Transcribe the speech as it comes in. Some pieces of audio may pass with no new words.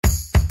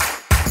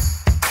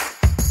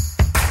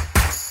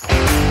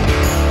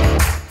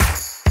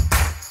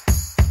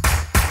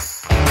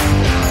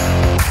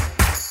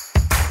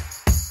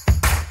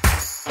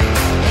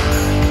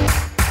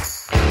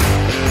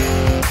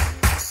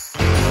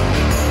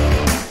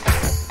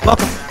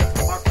Welcome back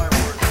to Mark My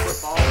Words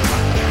Football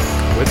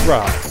with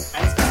Rob.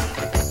 and Scott.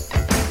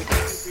 We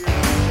thank you for your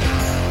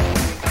time.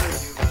 We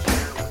encourage you to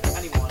share with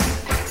anyone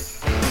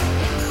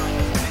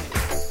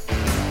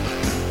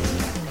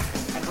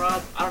and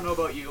Rob, I don't know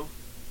about you,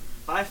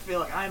 but I feel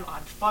like I'm on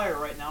fire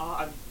right now.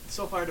 I'm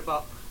so fired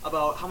about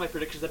how my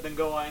predictions have been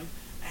going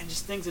and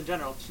just things in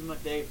general. It seem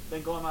like they've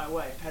been going my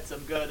way. I've had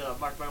some good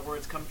Mark My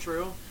Words come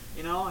true.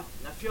 You know,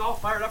 I feel all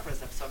fired up for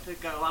this episode.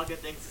 I've got a lot of good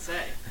things to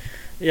say.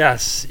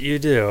 Yes, you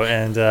do,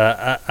 and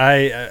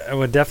I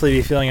would definitely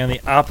be feeling on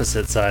the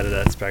opposite side of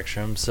that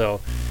spectrum. So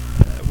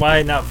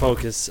why not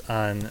focus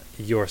on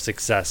your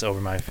success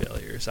over my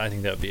failures? I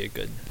think that would be a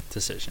good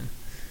decision.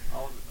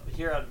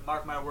 Here at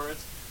Mark My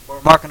Words,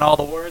 we're marking all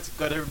the words,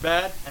 good or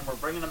bad, and we're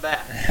bringing them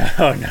back.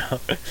 Oh no.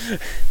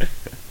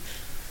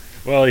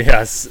 Well,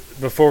 yes.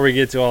 Before we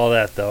get to all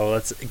that, though,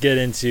 let's get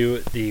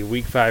into the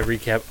Week 5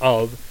 recap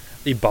of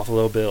the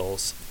Buffalo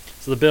Bills.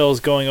 So the Bills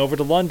going over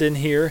to London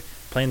here,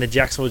 playing the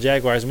Jacksonville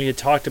Jaguars, and we had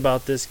talked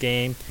about this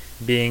game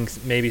being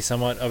maybe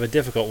somewhat of a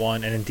difficult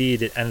one, and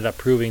indeed it ended up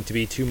proving to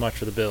be too much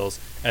for the Bills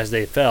as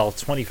they fell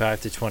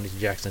 25-20 to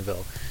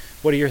Jacksonville.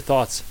 What are your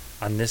thoughts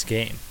on this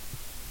game?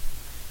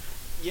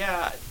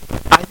 Yeah,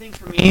 I think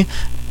for me,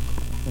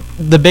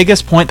 the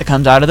biggest point that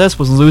comes out of this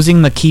was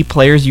losing the key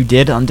players you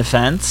did on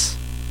defense.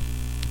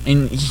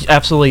 In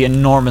absolutely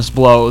enormous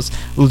blows,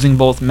 losing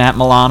both Matt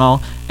Milano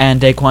and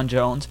Daquan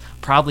Jones,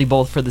 probably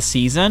both for the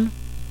season.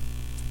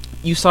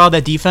 You saw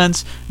that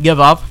defense give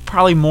up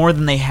probably more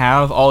than they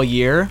have all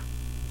year.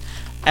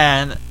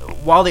 And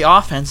while the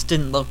offense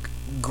didn't look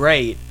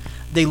great,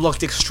 they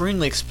looked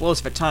extremely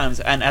explosive at times.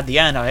 And at the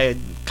end, I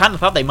kind of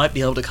thought they might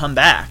be able to come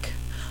back.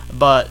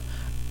 But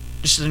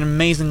just an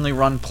amazingly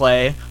run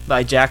play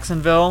by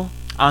Jacksonville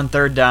on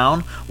third down,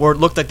 where it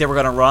looked like they were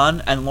going to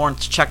run, and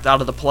Lawrence checked out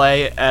of the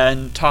play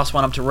and tossed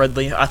one up to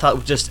Ridley. I thought it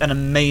was just an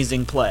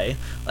amazing play,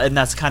 and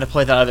that's the kind of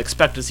play that I'd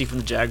expect to see from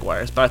the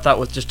Jaguars, but I thought it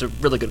was just a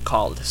really good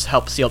call to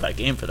help seal that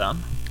game for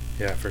them.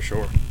 Yeah, for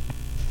sure.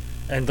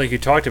 And like you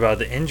talked about,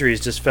 the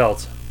injuries just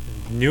felt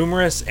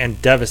numerous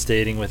and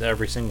devastating with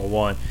every single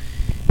one.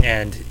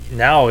 And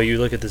now you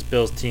look at this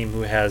Bills team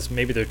who has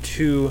maybe their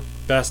two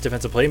best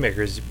defensive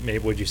playmakers, maybe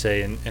would you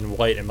say, in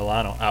White and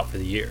Milano out for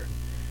the year.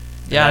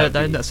 Yeah,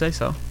 I'd say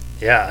so.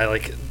 Yeah,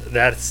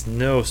 that's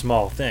no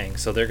small thing.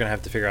 So they're going to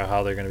have to figure out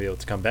how they're going to be able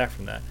to come back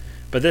from that.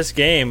 But this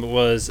game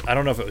was, I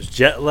don't know if it was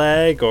jet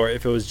lag or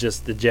if it was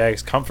just the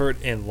Jags'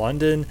 comfort in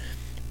London,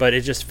 but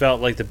it just felt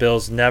like the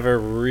Bills never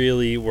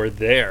really were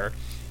there.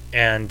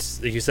 And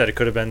like you said, it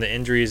could have been the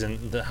injuries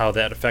and how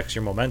that affects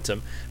your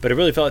momentum. But it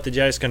really felt like the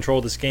Jags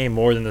controlled this game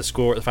more than the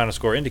final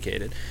score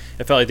indicated.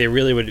 It felt like they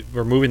really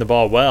were moving the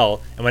ball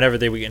well, and whenever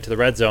they would get into the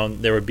red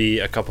zone, there would be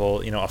a couple,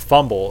 a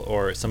fumble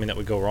or something that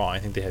would go wrong. I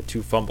think they had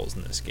 2 fumbles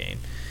in this game.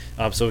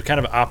 So kind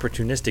of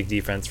opportunistic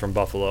defense from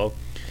Buffalo,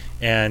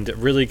 and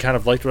really kind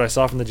of liked what I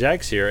saw from the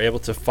Jags here, able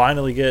to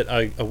finally get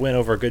a win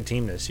over a good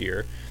team this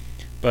year.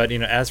 But,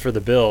 as for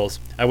the Bills,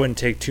 I wouldn't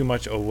take too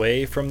much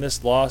away from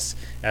this loss,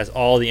 as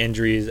all the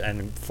injuries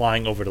and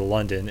flying over to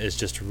London is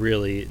just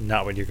really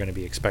not what you're going to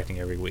be expecting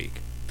every week.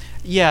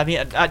 Yeah, I mean,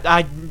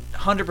 I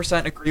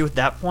 100% agree with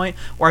that point,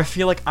 where I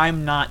feel like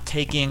I'm not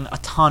taking a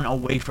ton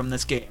away from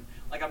this game.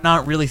 Like, I'm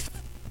not really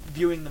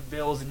viewing the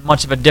Bills in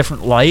much of a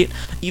different light.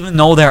 Even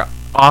though their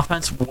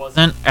offense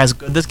wasn't as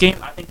good this game,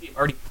 I think they've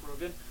already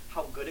proven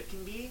how good it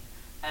can be,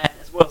 and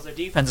as well as their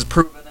defense has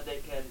proven that they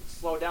can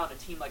slow down a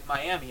team like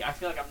Miami. I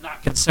feel like I'm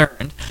not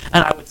concerned,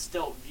 and I would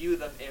still view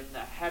them in the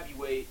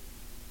heavyweight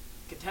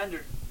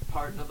contender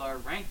part of our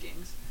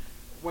rankings,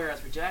 whereas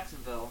for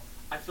Jacksonville,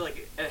 I feel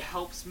like it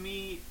helps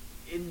me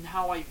in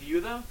how I view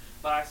them,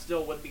 but I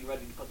still wouldn't be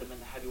ready to put them in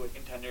the heavyweight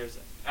contenders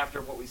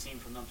after what we've seen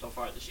from them so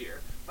far this year.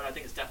 But I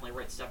think it's definitely a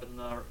right step in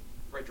the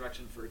right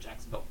direction for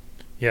Jacksonville.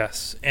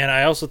 Yes, and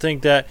I also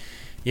think that,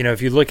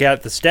 if you look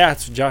at the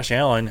stats, Josh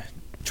Allen,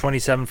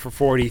 27 for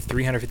 40,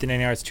 359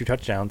 yards, 2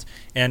 touchdowns,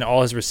 and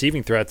all his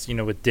receiving threats,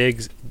 with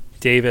Diggs,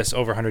 Davis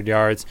over 100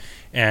 yards,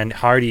 and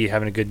Hardy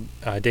having a good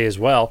day as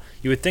well,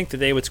 you would think that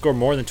they would score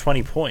more than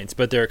 20 points,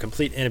 but their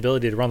complete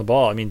inability to run the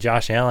ball. I mean,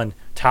 Josh Allen,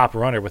 top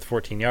runner with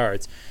 14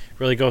 yards,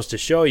 really goes to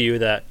show you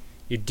that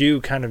you do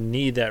kind of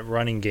need that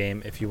running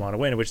game if you want to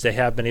win, which they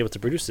have been able to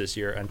produce this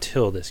year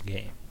until this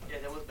game. Yeah,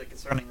 that was a bit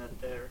concerning that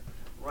their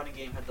running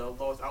game had the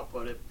lowest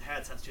output it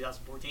had since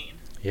 2014.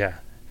 Yeah.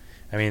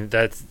 I mean,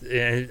 that's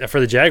for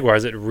the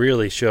Jaguars, it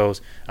really shows,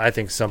 I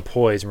think, some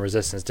poise and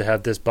resistance to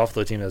have this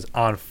Buffalo team that's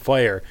on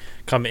fire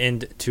come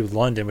into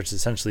London, which is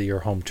essentially your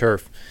home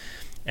turf,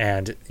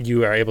 and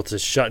you are able to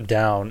shut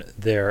down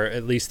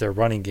at least their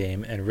running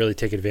game and really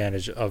take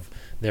advantage of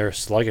their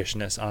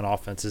sluggishness on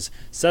offenses.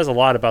 Says a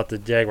lot about the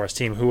Jaguars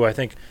team, who I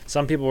think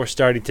some people were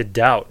starting to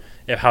doubt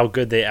how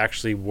good they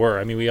actually were.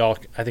 I mean,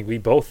 I think we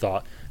both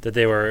thought that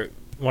they were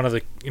one of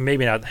the,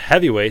 maybe not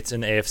heavyweights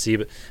in the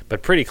AFC,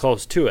 but pretty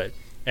close to it.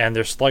 And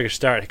their sluggish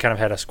start kind of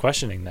had us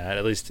questioning that.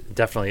 At least,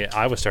 definitely,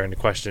 I was starting to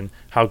question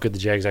how good the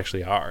Jags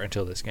actually are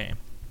until this game.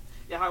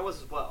 Yeah, I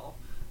was as well.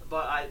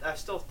 But I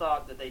still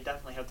thought that they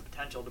definitely have the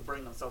potential to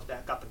bring themselves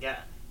back up again.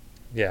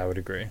 Yeah, I would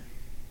agree.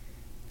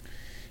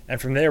 And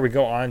from there, we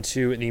go on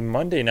to the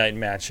Monday night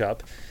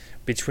matchup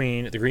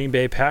between the Green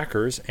Bay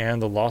Packers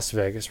and the Las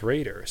Vegas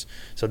Raiders.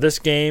 So this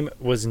game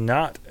was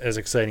not as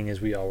exciting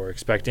as we all were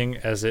expecting,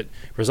 as it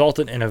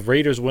resulted in a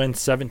Raiders win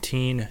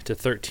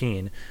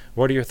 17-13.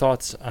 What are your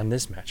thoughts on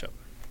this matchup?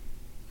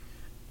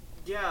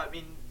 Yeah, I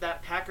mean,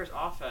 that Packers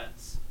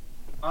offense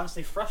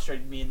honestly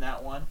frustrated me in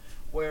that one,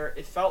 where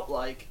it felt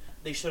like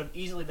they should have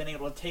easily been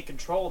able to take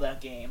control of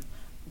that game,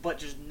 but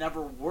just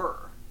never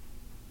were.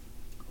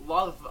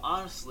 Love,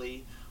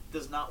 honestly,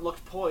 does not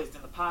look poised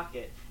in the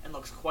pocket and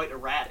looks quite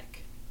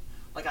erratic.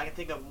 Like, I can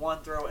think of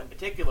one throw in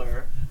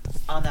particular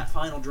on that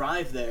final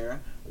drive there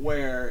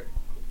where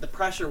the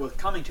pressure was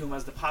coming to him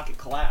as the pocket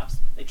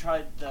collapsed. They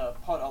tried to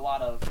put a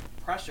lot of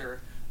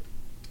pressure,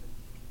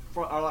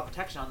 for a lot of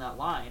protection on that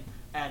line,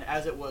 and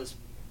as it was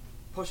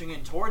pushing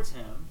in towards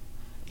him,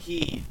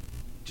 he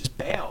just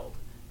bailed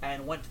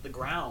and went to the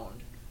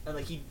ground. And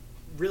like, he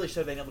really should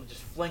have been able to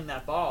just fling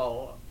that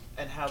ball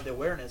and have the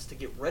awareness to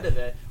get rid of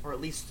it, or at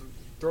least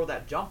throw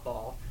that jump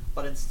ball,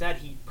 but instead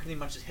he pretty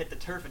much just hit the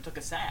turf and took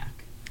a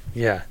sack.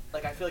 Yeah.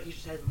 Like, I feel like he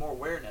just has more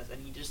awareness,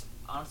 and he just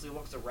honestly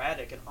looks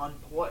erratic and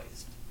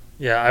unpoised.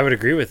 Yeah, I would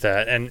agree with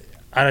that. And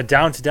on a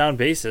down-to-down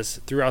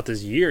basis throughout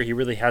this year, he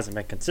really hasn't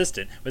been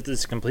consistent, with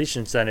his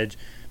completion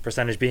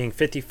percentage being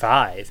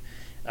 55.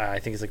 I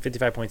think it's like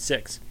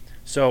 55.6.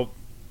 So,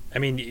 I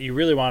mean, you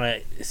really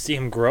want to see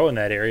him grow in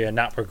that area and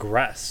not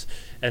regress.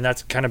 And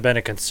that's kind of been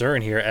a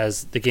concern here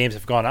as the games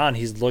have gone on.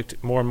 He's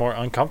looked more and more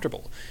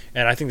uncomfortable.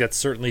 And I think that's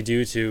certainly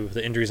due to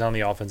the injuries on the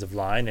offensive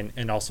line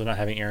and also not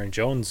having Aaron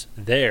Jones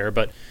there.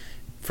 But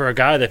for a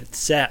guy that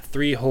sat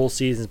 3 whole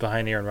seasons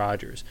behind Aaron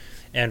Rodgers,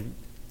 and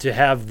to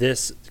have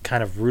this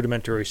kind of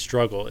rudimentary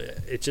struggle,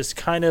 it's just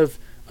kind of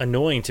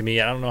annoying to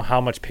me. I don't know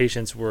how much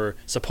patience we're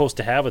supposed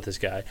to have with this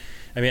guy.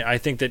 I mean, I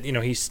think that,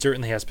 he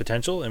certainly has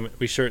potential, and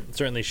we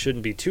certainly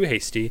shouldn't be too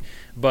hasty,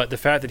 but the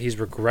fact that he's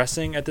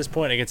regressing at this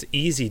point against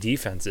easy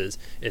defenses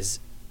is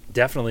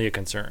definitely a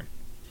concern.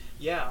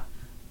 Yeah.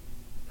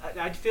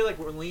 I feel like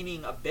we're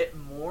leaning a bit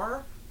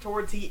more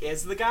towards he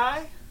is the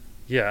guy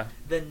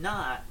than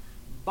not,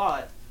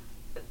 but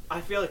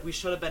I feel like we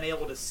should have been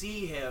able to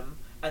see him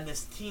and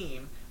this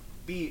team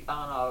be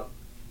on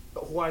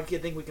who I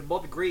think we can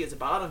both agree is a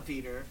bottom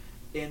feeder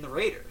in the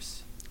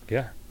Raiders.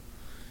 Yeah.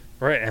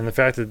 Right, and the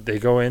fact that they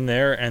go in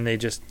there and they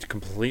just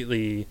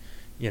completely,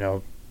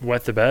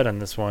 wet the bed on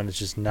this one is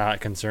just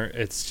not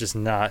It's just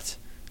not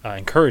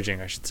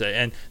encouraging, I should say.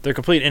 And their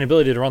complete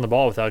inability to run the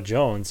ball without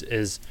Jones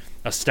is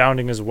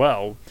astounding as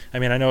well. I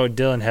mean, I know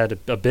Dillon had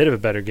a bit of a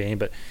better game,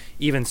 but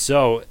even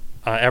so,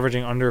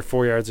 averaging under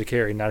 4 yards a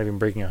carry, not even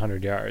breaking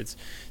 100 yards.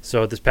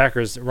 So this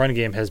Packers run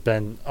game has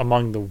been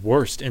among the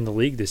worst in the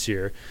league this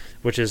year,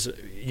 which is,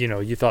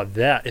 you thought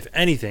that, if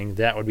anything,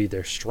 that would be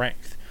their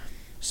strength.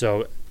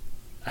 So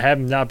I have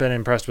not been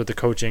impressed with the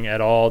coaching at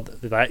all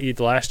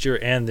last year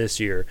and this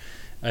year.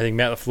 I think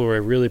Matt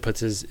LaFleur really puts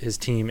his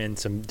team in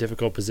some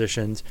difficult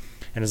positions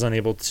and is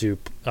unable to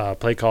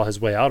play call his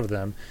way out of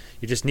them.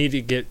 You just need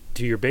to get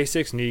to your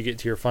basics, need to get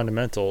to your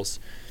fundamentals.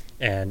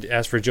 And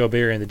as for Joe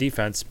Barry and the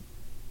defense,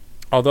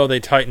 although they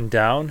tightened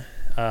down,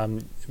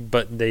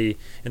 but in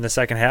the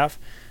second half,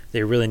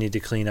 they really need to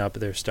clean up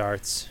their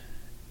starts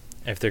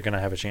if they're going to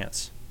have a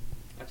chance.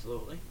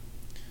 Absolutely.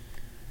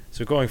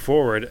 So going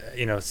forward,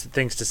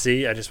 things to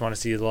see. I just want to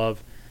see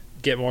Love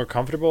get more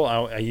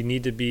comfortable. You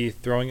need to be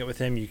throwing it with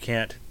him. You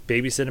can't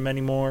babysit him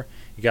anymore.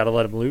 You got to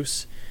let him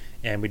loose.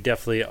 And we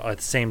definitely, at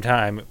the same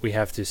time, we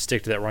have to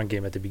stick to that run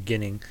game at the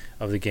beginning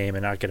of the game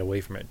and not get away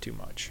from it too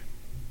much.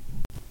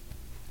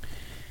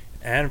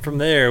 And from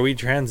there, we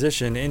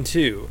transition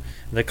into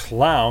the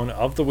Clown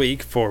of the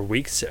Week for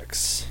Week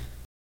 6.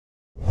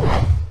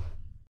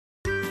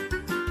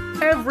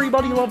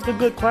 Everybody loves a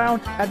good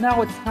clown, and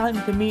now it's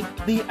time to meet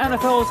the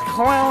NFL's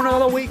Clown of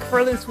the Week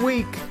for this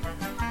week.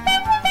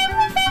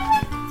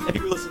 If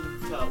you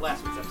listened to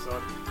last week's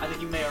episode, I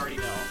think you may already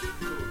know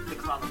who the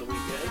Clown of the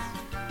Week is.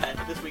 And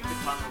this week, the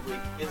Clown of the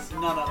Week is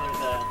none other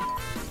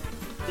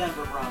than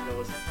Denver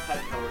Broncos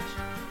head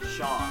coach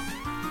Sean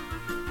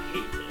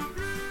Payton.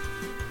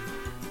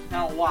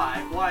 Now,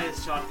 why? Why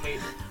is Sean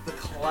Payton the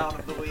Clown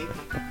of the Week?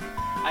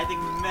 I think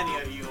many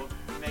of you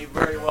may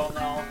very well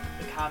know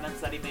the comments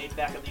that he made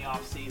back in the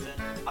offseason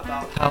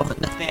about how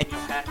Nathaniel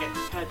Hackett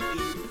had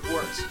the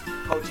worst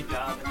coaching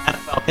job in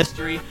NFL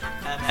history,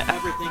 and that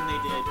everything they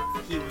did,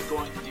 he was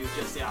going to do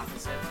just the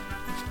opposite.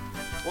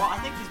 Well, I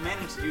think he's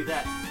managed to do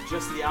that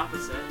just the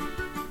opposite.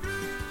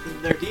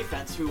 Their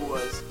defense, who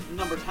was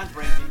number 10th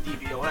ranked in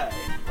DVOA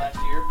last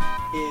year,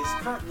 is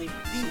currently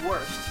the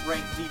worst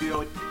ranked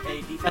DVOA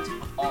defense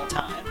of all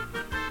time.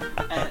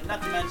 And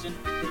not to mention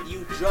that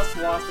you just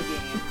lost a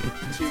game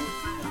to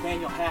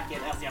Nathaniel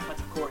Hackett as the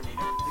offensive coordinator.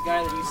 The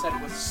guy that you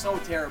said was so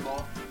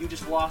terrible, you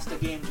just lost a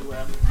game to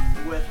him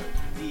with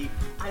the,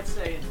 I'd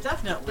say,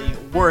 definitely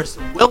worse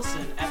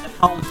Wilson at the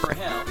helm for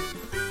him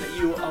that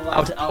you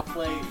allowed to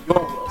outplay your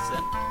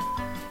Wilson.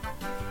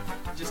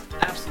 Just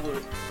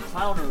absolute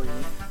clownery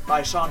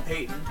by Sean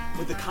Payton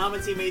with the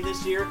comments he made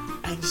this year,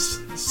 and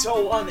just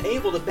so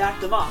unable to back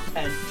them up,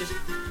 and just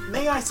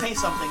may I say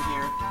something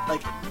here?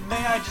 Like, may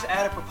I just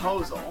add a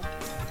proposal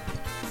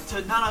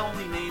to not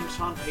only name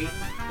Sean Payton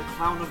the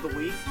Clown of the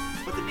Week,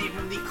 but to name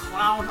him the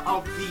Clown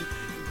of the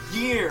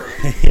Year?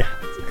 Yeah,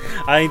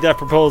 I think that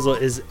proposal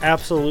is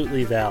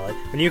absolutely valid.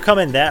 When you come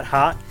in that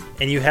hot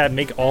and you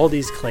make all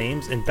these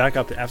claims and back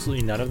up to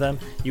absolutely none of them,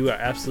 you are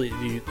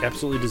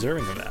absolutely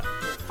deserving of that.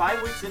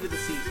 5 weeks into the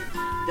season,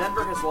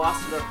 Denver has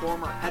lost to their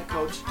former head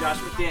coach Josh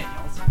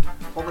McDaniels,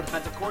 former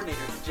defensive coordinator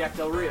Jack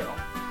Del Rio,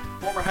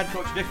 former head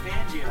coach Vic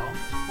Fangio,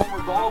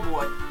 former ball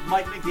boy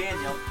Mike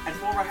McDaniel, and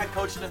former head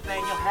coach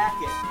Nathaniel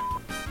Hackett.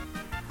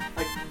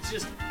 Like,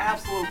 just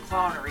absolute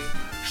clownery.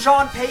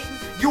 Sean Payton,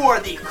 you are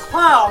the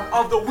Clown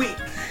of the Week.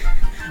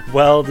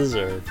 Well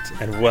deserved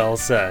and well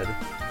said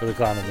for the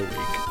Clown of the Week.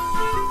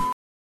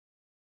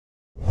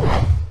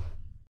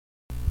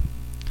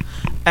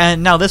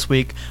 And now this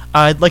week,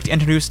 I'd like to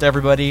introduce to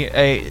everybody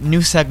a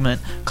new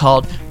segment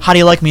called How Do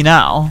You Like Me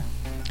Now?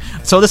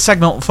 So this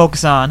segment will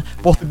focus on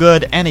both a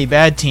good and a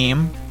bad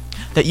team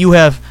that you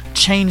have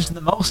changed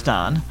the most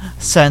on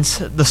since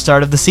the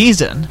start of the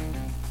season.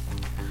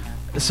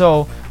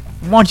 So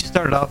why don't you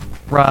start it off,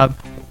 Rob,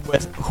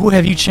 with who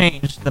have you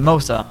changed the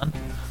most on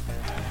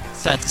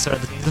since the start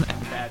of the season in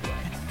a bad way?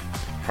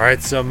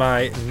 Alright, so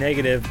my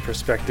negative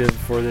perspective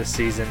for this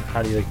season,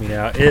 How Do You Like Me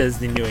Now, is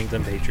the New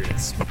England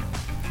Patriots.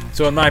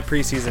 So in my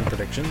preseason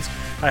predictions,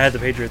 I had the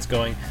Patriots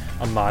going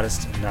a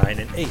modest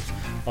 9-8,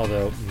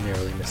 although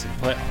narrowly missing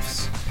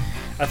playoffs.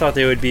 I thought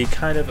they would be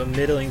kind of a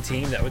middling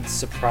team that would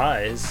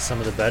surprise some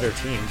of the better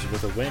teams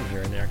with a win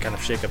here and there, kind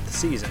of shake up the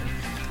season.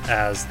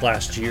 As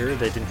last year,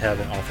 they didn't have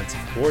an offensive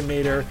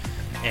coordinator,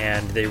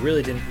 and they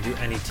really didn't do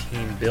any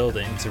team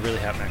building to really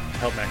help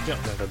Mac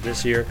Jones. I thought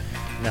this year,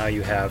 now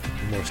you have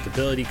more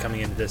stability coming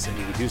into this and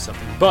you can do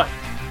something. But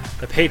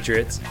the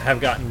Patriots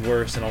have gotten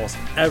worse in almost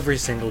every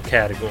single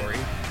category.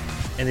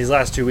 In these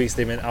last 2 weeks,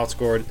 they've been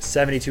outscored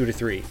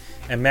 72-3.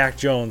 And Mac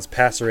Jones'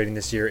 passer rating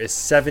this year is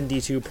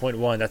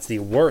 72.1. That's the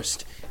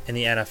worst in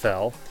the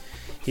NFL.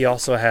 He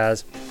also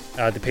has,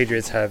 the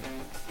Patriots have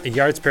a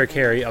yards per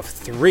carry of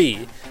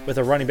 3 with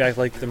a running back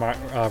like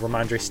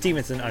Ramondre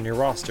Stevenson on your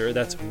roster.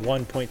 That's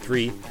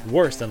 1.3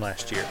 worse than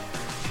last year.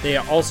 They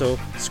are also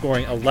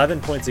scoring 11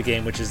 points a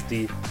game, which is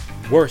the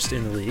worst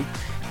in the league,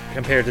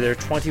 compared to their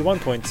 21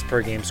 points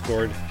per game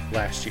scored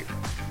last year.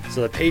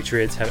 So the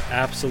Patriots have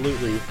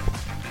absolutely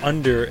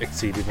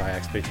under-exceeded my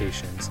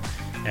expectations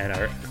and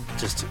are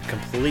just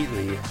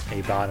completely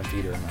a bottom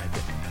feeder in my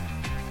opinion.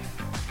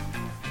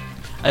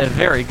 A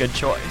very good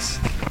choice.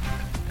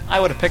 I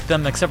would have picked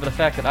them except for the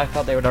fact that I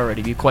thought they would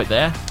already be quite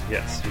bad.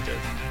 Yes, you did.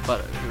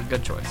 But a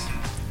good choice.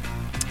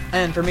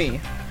 And for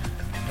me,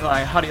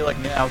 my How Do You Like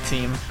Me Now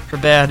team for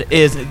bad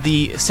is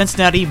the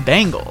Cincinnati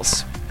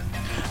Bengals.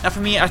 Now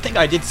for me, I think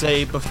I did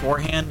say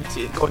beforehand,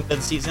 going into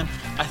the season,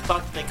 I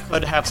thought they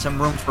could have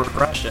some room for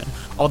regression,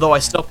 although I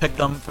still picked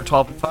them for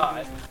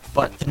 12-5,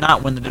 but to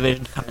not win the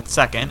division, to come in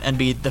second and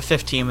be the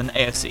 5th team in the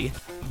AFC.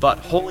 But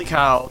holy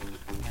cow,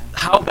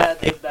 how bad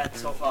they've been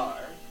so far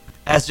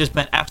has just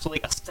been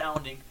absolutely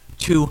astounding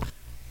to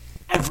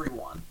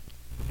everyone.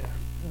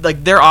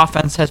 Like, their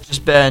offense has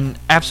just been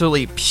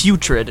absolutely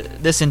putrid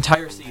this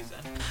entire season.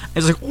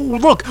 It's like, oh,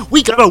 look,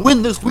 we gotta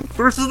win this week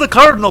versus the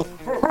Cardinals.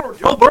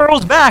 Joe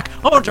Burrow's back.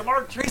 Oh,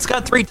 Jamar Chase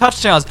got 3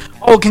 touchdowns.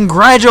 Oh,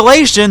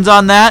 congratulations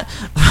on that.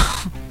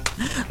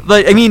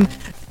 But, I mean,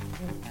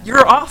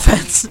 your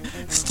offense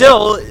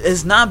still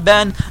has not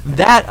been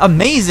that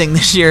amazing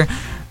this year.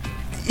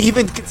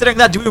 Even considering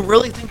that, do we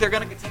really think they're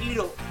going to continue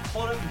to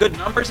hold up good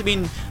numbers? I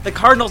mean, the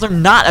Cardinals are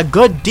not a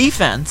good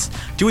defense.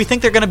 Do we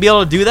think they're going to be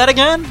able to do that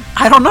again?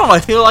 I don't know. I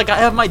feel like I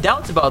have my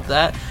doubts about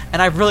that,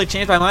 and I've really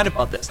changed my mind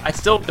about this. I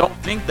still don't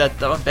think that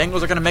the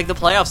Bengals are going to make the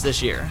playoffs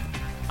this year.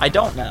 I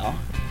don't now.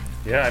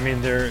 Yeah, I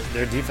mean, their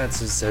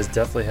defense has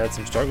definitely had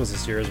some struggles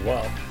this year as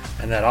well.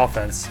 And that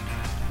offense,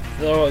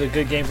 though a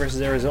good game versus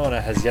Arizona,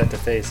 has yet to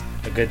face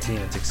a good team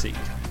and succeed.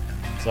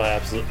 So I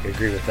absolutely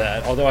agree with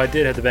that. Although I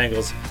did have the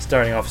Bengals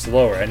starting off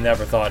slower. I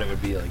never thought it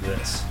would be like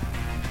this.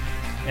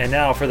 And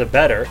now for the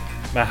better,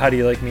 my How Do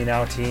You Like Me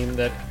Now team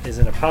that is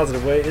in a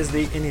positive way is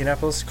the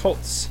Indianapolis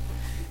Colts,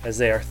 as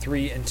they are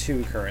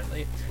 3-2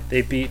 currently.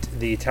 They beat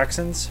the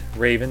Texans,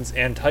 Ravens,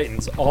 and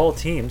Titans, all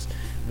teams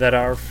that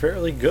are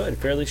fairly good,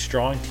 fairly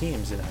strong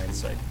teams in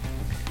hindsight.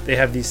 They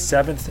have the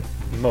 7th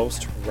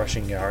most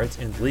rushing yards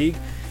in the league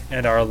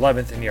and are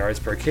 11th in yards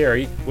per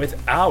carry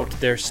without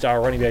their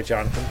star running back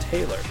Jonathan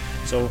Taylor.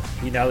 So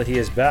now that he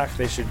is back,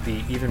 they should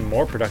be even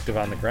more productive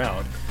on the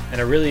ground. And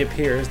it really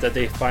appears that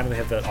they finally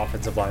have that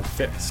offensive line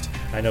fixed.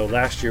 I know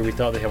last year we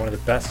thought they had one of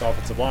the best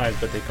offensive lines,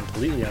 but they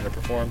completely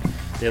underperformed.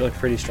 They look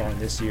pretty strong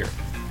this year.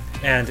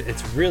 And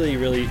it's really,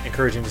 really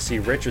encouraging to see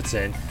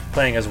Richardson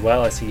playing as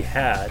well as he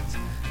had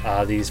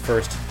these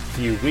first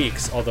few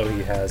weeks, although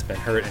he has been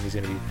hurt and he's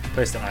going to be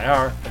placed on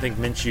IR. I think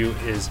Minshew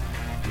is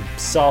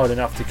solid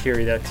enough to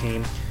carry that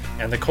team.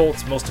 And the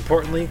Colts, most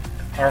importantly,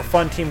 are a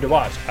fun team to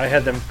watch. I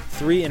had them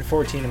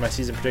 3-14 in my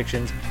season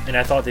predictions, and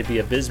I thought they'd be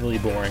abysmally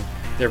boring.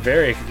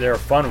 They're a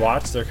fun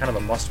watch. They're kind of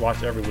a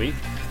must-watch every week.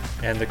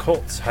 And the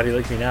Colts, How Do You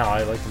Like Me Now?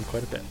 I like them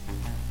quite a bit.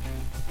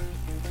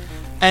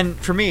 And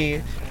for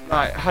me,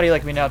 how do you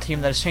like me now?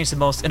 Team that has changed the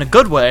most in a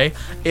good way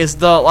is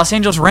the Los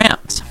Angeles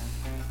Rams.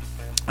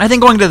 I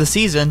think going into the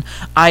season,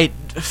 I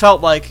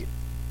felt like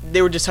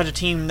they were just such a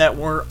team that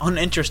were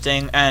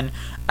uninteresting, and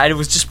I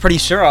was just pretty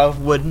sure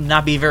of would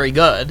not be very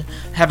good.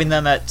 Having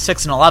them at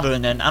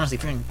 6-11, and honestly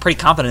feeling pretty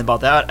confident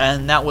about that,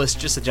 and that was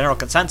just a general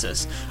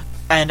consensus.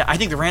 And I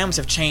think the Rams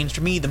have changed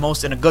for me the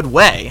most in a good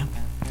way.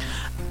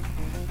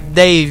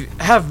 They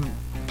have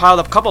piled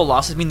up a couple of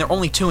losses. I mean, they're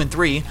only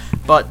 2-3,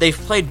 but they've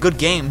played good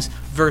games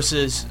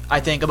versus, I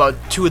think, about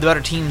two of the better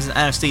teams in the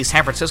NFC,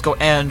 San Francisco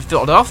and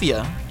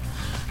Philadelphia.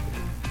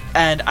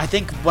 And I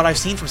think what I've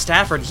seen from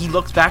Stafford, he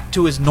looks back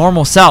to his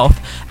normal self,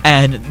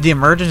 and the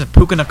emergence of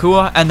Puka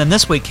Nacua, and then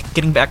this week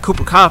getting back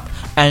Cooper Kupp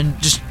and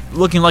just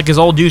looking like his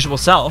old usual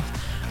self,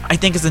 I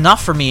think is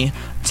enough for me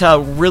to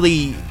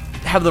really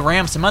have the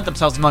Rams cement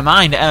themselves in my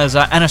mind as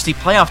an NFC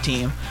playoff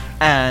team.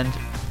 And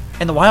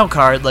in the wild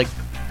card, like,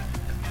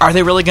 are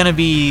they really going to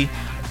be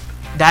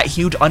that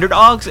huge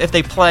underdogs if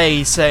they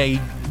play,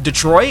 say,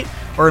 Detroit?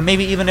 Or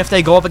maybe even if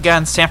they go up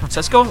against San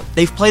Francisco?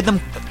 They've played them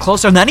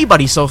closer than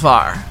anybody so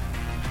far.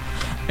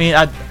 I mean,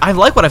 I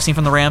like what I've seen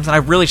from the Rams, and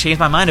I've really changed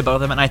my mind about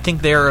them, and I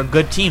think they're a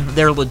good team.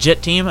 They're a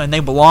legit team, and they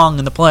belong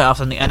in the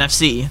playoffs in the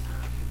NFC.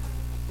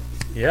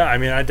 Yeah, I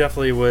mean, I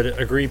definitely would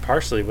agree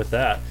partially with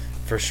that.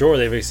 For sure,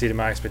 they've exceeded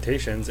my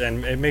expectations,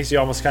 and it makes you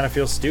almost kind of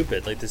feel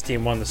stupid. Like, this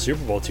team won the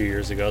Super Bowl 2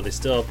 years ago. They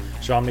still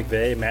have Sean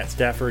McVay, Matt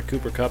Stafford,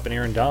 Cooper Kupp, and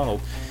Aaron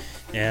Donald.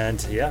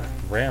 And, yeah,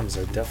 Rams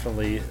are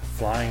definitely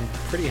flying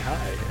pretty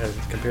high as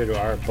compared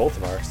to both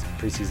of our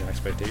preseason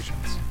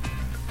expectations.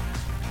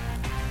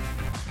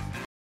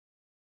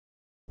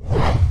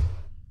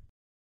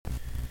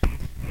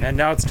 And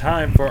now it's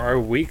time for our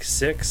Week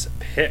 6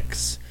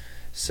 picks.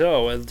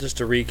 So, just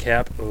to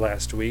recap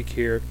last week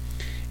here.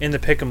 In the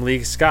Pick'em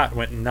League, Scott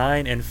went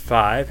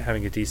 9-5,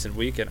 having a decent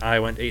week, and I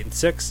went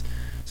 8-6.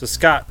 So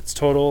Scott's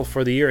total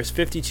for the year is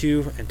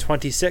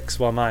 52-26,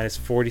 while mine is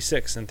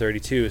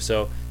 46-32.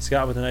 So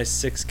Scott with a nice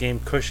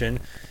 6-game cushion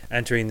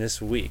entering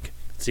this week.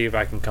 Let's see if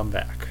I can come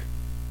back.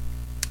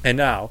 And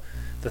now,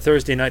 the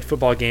Thursday night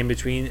football game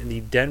between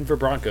the Denver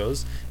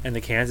Broncos and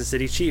the Kansas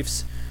City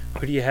Chiefs.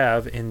 Who do you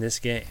have in this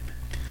game?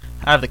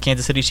 I have the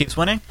Kansas City Chiefs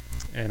winning.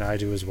 And I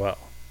do as well.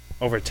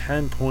 Over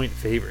 10-point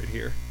favorite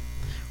here.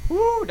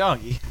 Woo,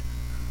 doggy.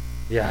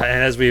 Yeah,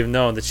 and as we've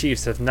known, the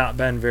Chiefs have not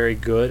been very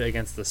good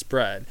against the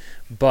spread.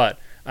 But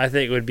I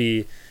think it would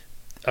be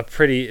a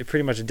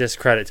pretty much a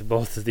discredit to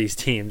both of these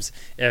teams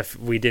if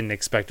we didn't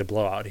expect a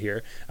blowout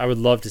here. I would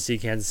love to see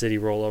Kansas City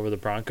roll over the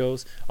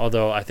Broncos,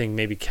 although I think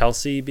maybe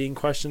Kelsey being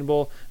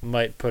questionable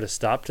might put a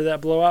stop to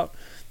that blowout.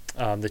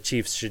 The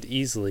Chiefs should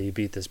easily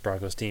beat this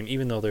Broncos team,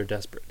 even though they're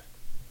desperate.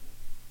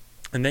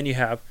 And then you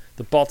have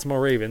the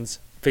Baltimore Ravens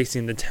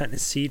facing the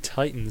Tennessee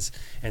Titans,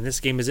 and this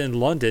game is in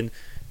London.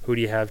 Who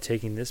do you have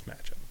taking this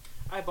matchup?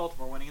 I have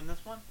Baltimore winning in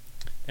this one.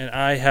 And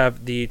I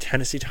have the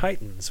Tennessee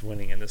Titans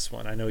winning in this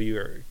one. I know you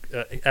are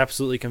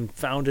absolutely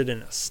confounded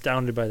and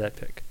astounded by that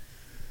pick.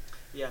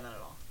 Yeah, not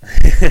at all.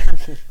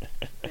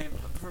 I mean,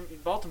 for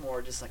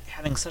Baltimore just like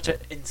having such an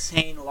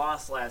insane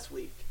loss last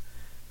week.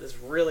 Just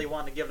really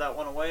wanted to give that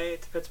one away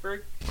to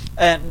Pittsburgh.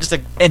 And just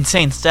an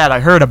insane stat I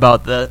heard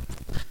about that.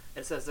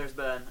 It says there's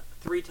been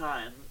 3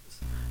 times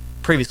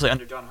previously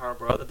under John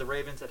Harbaugh that the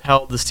Ravens had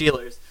held the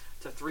Steelers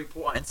to 3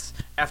 points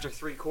after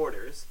 3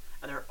 quarters,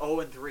 and they're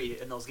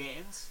 0-3 in those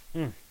games.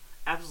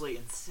 Absolutely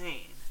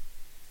insane.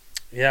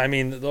 Yeah, I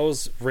mean,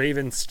 those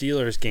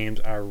Ravens-Steelers games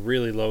are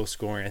really low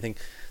scoring. I think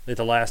like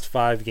the last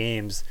 5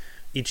 games,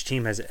 each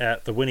team has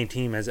the winning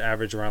team has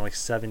averaged around like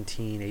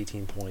 17,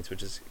 18 points,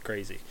 which is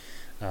crazy.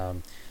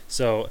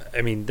 So,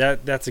 I mean,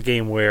 that's a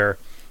game where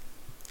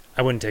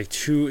I wouldn't take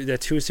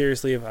that too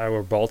seriously if I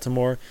were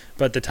Baltimore,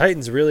 but the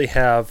Titans really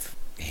have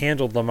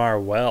handled Lamar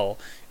well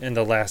in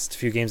the last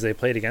few games they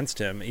played against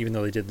him, even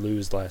though they did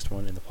lose last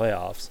one in the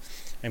playoffs.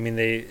 I mean,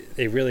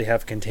 they really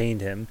have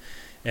contained him,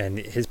 and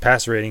his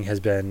passer rating has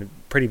been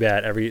pretty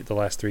bad the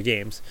last 3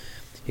 games.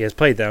 He has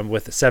played them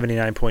with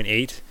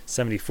 79.8,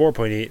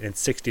 74.8, and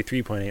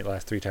 63.8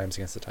 last 3 times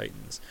against the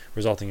Titans,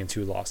 resulting in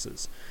 2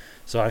 losses.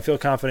 So I feel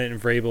confident in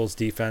Vrabel's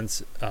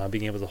defense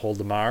being able to hold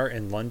Lamar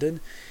in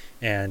London,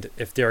 and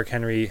if Derrick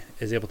Henry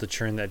is able to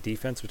churn that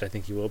defense, which I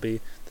think he will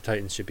be, the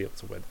Titans should be able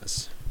to win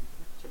this.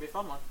 Should be a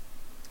fun one.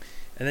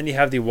 And then you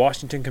have the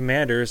Washington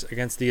Commanders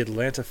against the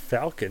Atlanta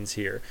Falcons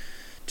here.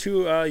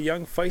 2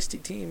 young,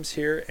 feisty teams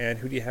here, and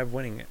who do you have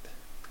winning it?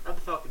 I have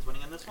the Falcons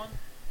winning in this one.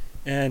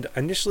 And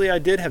initially I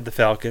did have the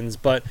Falcons,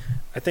 but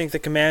I think the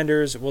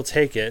Commanders will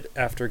take it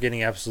after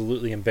getting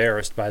absolutely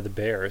embarrassed by the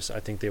Bears.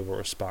 I think they will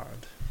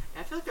respond.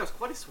 And I feel like there was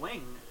quite a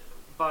swing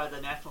by the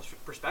national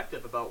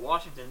perspective about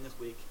Washington this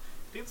week.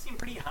 People seemed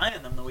pretty high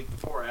on them the week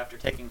before after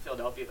taking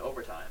Philadelphia to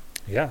overtime.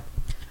 Yeah.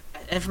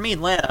 And for me,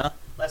 Atlanta,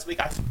 last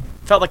week I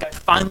felt like I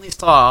finally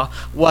saw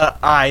what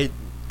I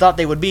thought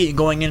they would be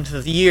going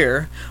into the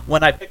year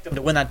when I picked them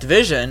to win that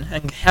division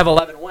and have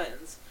 11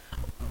 wins.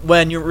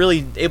 When you're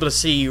really able to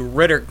see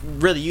Ritter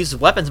really use his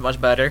weapons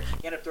much better.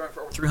 He ended up throwing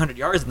for over 300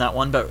 yards in that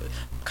one, but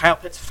Kyle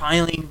Pitts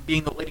finally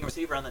being the leading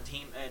receiver on the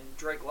team, and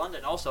Drake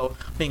London also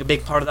being a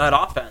big part of that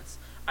offense.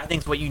 I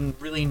think it's what you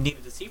really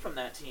needed to see from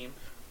that team,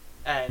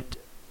 and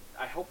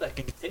I hope that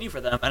can continue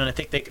for them, and I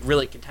think they could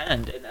really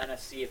contend in the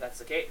NFC if that's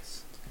the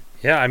case.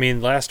 Yeah, I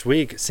mean, last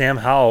week, Sam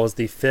Howell was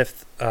the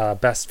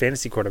 5th best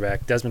fantasy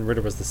quarterback. Desmond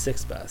Ridder was the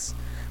 6th best,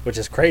 which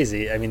is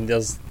crazy. I mean,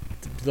 those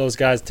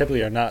guys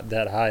typically are not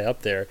that high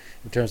up there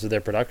in terms of their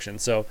production.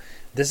 So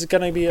this is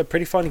going to be a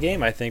pretty fun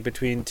game, I think,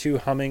 between two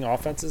humming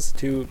offenses,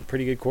 two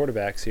pretty good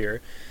quarterbacks here,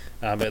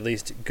 at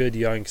least good,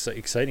 young,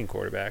 exciting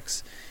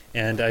quarterbacks.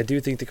 And I do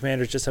think the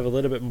Commanders just have a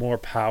little bit more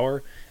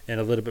power and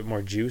a little bit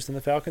more juice than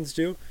the Falcons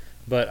do.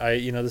 But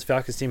this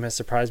Falcons team has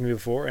surprised me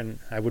before, and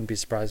I wouldn't be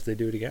surprised if they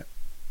do it again.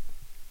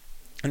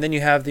 And then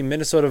you have the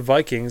Minnesota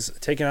Vikings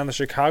taking on the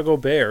Chicago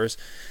Bears.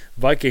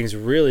 Vikings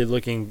really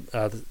looking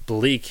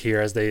bleak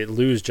here as they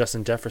lose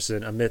Justin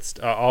Jefferson amidst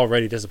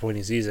already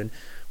disappointing season,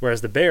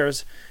 whereas the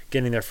Bears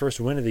getting their first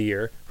win of the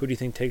year. Who do you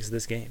think takes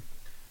this game?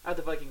 I have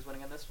the Vikings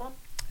winning in this one.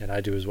 And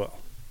I do as well.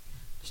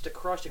 Just a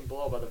crushing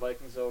blow by the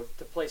Vikings, though,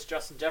 to place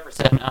Justin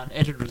Jefferson on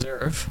injured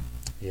reserve.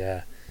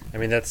 Yeah. I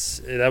mean,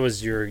 that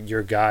was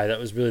your guy.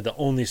 That was really the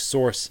only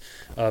source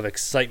of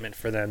excitement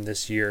for them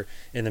this year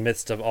in the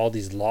midst of all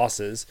these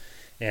losses.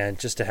 And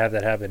just to have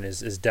that happen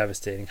is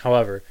devastating.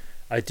 However,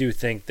 I do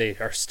think they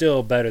are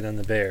still better than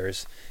the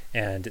Bears,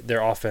 and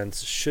their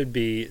offense should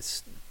be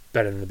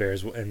better than the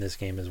Bears in this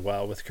game as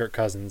well. With Kirk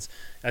Cousins,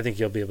 I think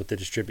he'll be able to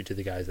distribute to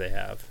the guys they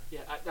have. Yeah,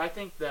 I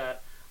think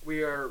that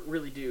we are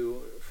really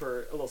due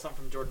for a little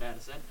something from Jordan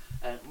Addison.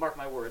 And mark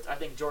my words, I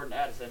think Jordan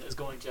Addison is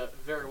going to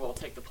very well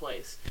take the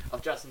place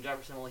of Justin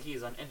Jefferson while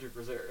he's on injured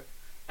reserve,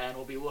 and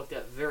will be looked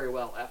at very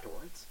well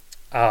afterwards.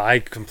 I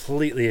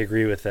completely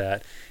agree with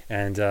that,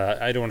 and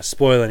I don't want to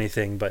spoil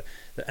anything, but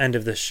the end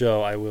of this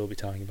show, I will be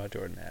talking about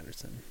Jordan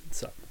Addison.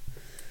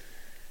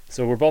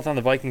 So we're both on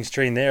the Vikings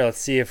train there.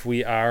 Let's see if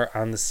we are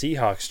on the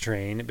Seahawks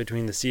train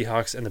between the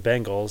Seahawks and the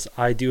Bengals.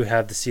 I do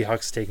have the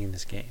Seahawks taking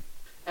this game.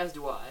 As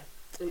do I.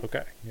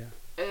 Okay, yeah.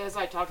 As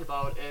I talked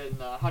about in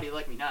How Do You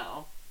Like Me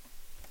Now,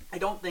 I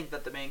don't think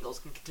that the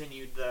Bengals can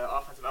continue the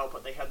offensive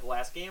output they had the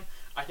last game.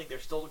 I think they're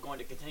still going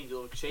to continue to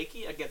look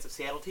shaky against a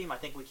Seattle team I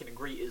think we can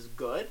agree is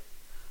good.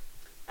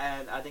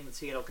 And I think that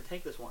Seattle could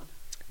take this one.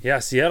 Yeah,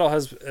 Seattle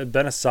has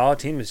been a solid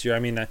team this year. I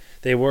mean,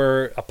 they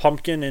were a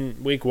pumpkin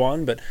in week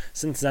 1, but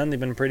since then they've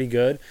been pretty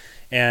good.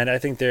 And I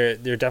think they're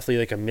definitely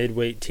like a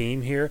mid-weight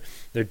team here.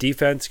 Their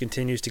defense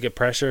continues to get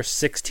pressure,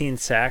 16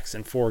 sacks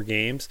in 4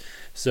 games.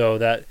 So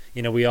that,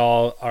 we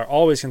all are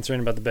always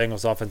concerned about the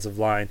Bengals' offensive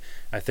line.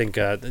 I think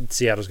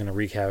Seattle's going to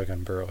wreak havoc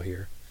on Burrow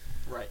here.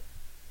 Right.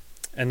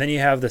 And then you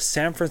have the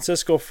San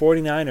Francisco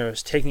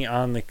 49ers taking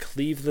on the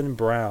Cleveland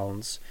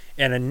Browns.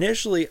 And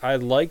initially, I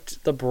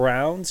liked the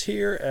Browns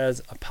here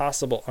as a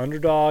possible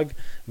underdog,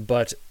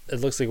 but it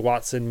looks like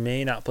Watson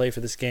may not play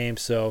for this game.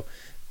 So,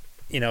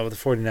 the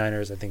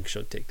 49ers, I think,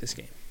 should take this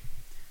game.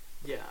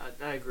 Yeah,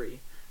 I agree.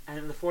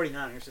 And the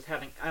 49ers just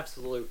having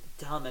absolute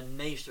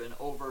domination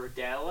over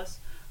Dallas,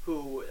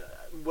 who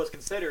was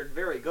considered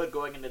very good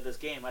going into this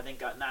game. I think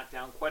got knocked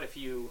down quite a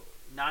few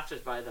notches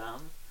by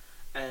them.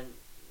 And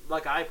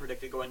like I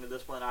predicted going into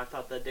this one, I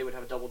thought that they would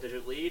have a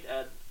double-digit lead.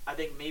 And I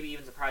think maybe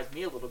even surprised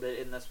me a little bit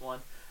in this one,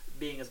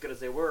 being as good as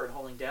they were and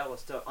holding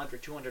Dallas to under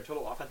 200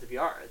 total offensive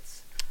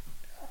yards.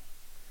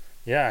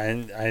 Yeah,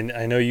 and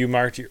I know you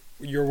marked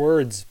your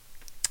words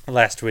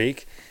last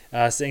week,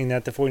 saying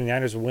that the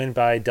 49ers will win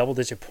by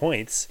double-digit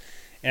points.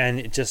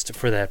 And just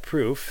for that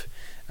proof,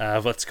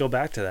 let's go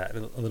back to that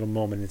a little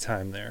moment in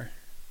time there.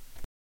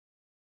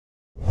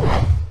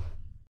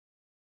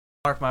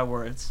 Mark my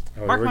words.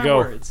 Oh, Mark here we my go.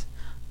 words.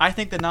 I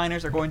think the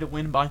Niners are going to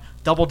win by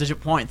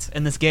double-digit points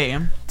in this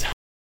game.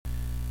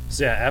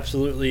 So yeah,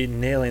 absolutely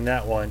nailing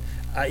that one.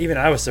 Even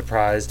I was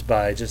surprised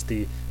by just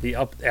the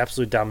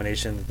absolute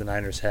domination that the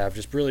Niners have,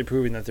 just really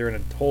proving that they're in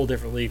a whole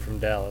different league from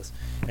Dallas.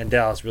 And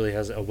Dallas really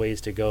has a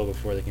ways to go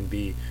before they can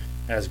be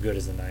as good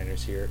as the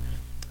Niners here.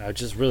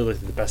 Just really look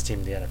at the best team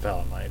in the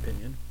NFL, in my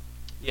opinion.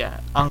 Yeah,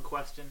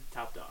 unquestioned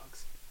top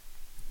dogs.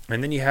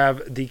 And then you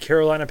have the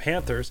Carolina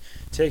Panthers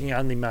taking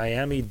on the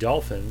Miami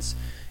Dolphins.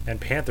 And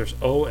Panthers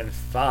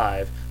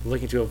 0-5,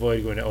 looking to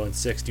avoid going to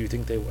 0-6. Do you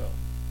think they will?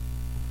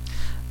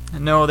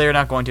 No, they're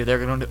not going to.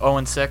 They're going to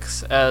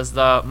 0-6 as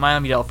the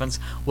Miami Dolphins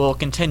will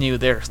continue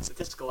their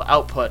statistical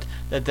output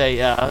that they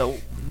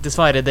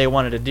decided they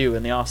wanted to do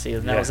in the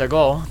offseason. That was their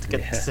goal, to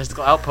get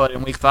statistical output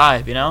in Week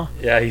 5,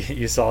 Yeah,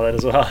 you saw that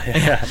as well.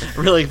 Yeah.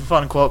 Really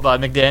fun quote by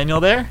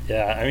McDaniel there.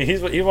 Yeah, I mean,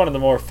 he's one of the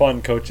more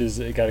fun coaches.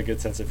 He got a good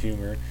sense of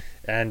humor.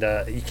 And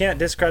you can't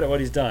discredit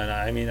what he's done.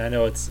 I mean, I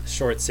know it's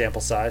short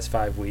sample size,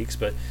 5 weeks,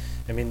 but,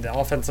 I mean, the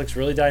offense looks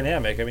really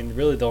dynamic. I mean,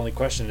 really the only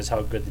question is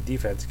how good the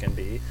defense can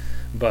be.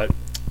 But,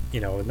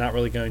 not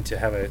really going to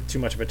have too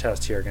much of a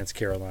test here against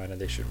Carolina.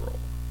 They should roll.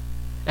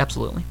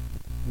 Absolutely.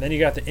 And then you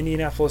got the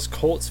Indianapolis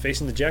Colts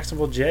facing the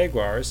Jacksonville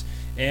Jaguars.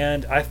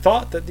 And I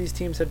thought that these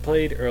teams had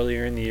played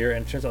earlier in the year,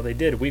 and it turns out they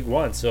did, Week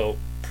 1. So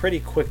pretty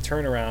quick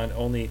turnaround,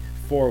 only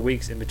 4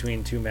 weeks in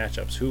between two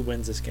matchups. Who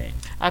wins this game?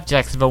 I have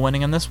Jacksonville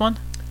winning in this one.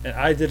 And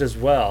I did as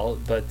well,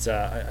 but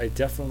I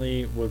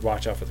definitely would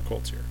watch out for the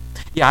Colts here.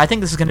 Yeah, I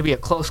think this is going to be a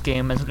close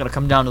game. It's going to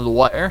come down to the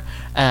wire,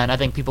 and I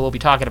think people will be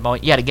talking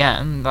about yet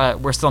again.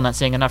 We're still not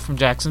seeing enough from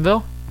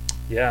Jacksonville.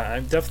 Yeah,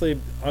 I'm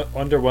definitely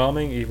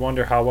underwhelming. You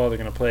wonder how well they're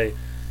going to play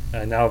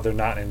now they're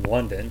not in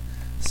London.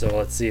 So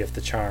let's see if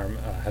the charm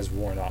has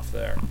worn off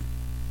there.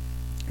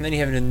 And then you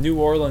have the New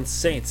Orleans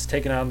Saints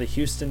taking on the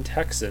Houston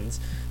Texans.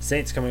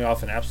 Saints coming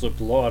off an absolute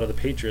blowout of the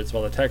Patriots,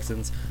 while the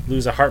Texans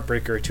lose a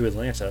heartbreaker to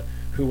Atlanta.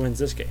 Who wins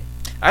this game?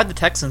 I had the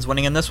Texans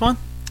winning in this one.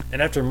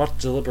 And after much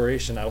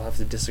deliberation, I will have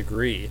to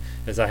disagree,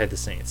 as I had the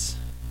Saints.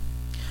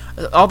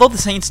 Although the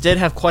Saints did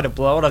have quite a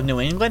blowout of New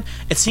England,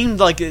 it seemed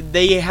like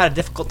they had a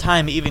difficult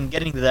time even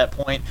getting to that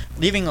point,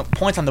 leaving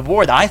points on the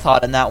board, I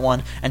thought, in that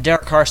one, and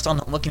Derek Carr still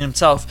not looking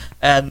himself.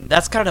 And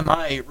that's kind of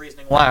my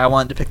reasoning why I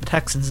wanted to pick the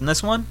Texans in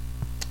this one.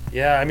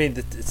 Yeah, I mean,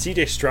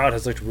 C.J. Stroud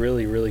has looked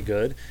really, really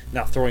good,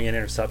 not throwing an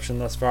interception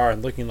thus far,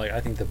 and looking like,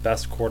 I think, the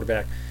best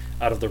quarterback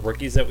out of the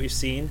rookies that we've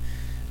seen.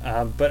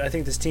 But I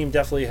think this team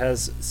definitely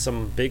has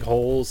some big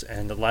holes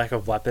and a lack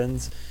of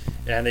weapons,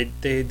 and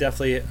they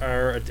definitely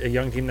are a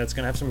young team that's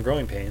going to have some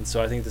growing pains.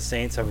 So I think the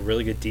Saints have a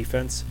really good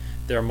defense.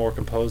 They're a more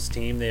composed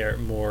team. They are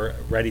more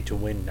ready to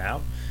win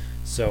now.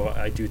 So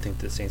I do think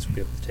the Saints will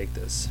be able to take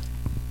this.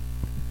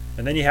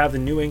 And then you have the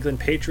New England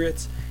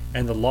Patriots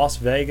and the Las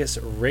Vegas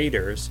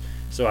Raiders.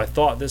 So I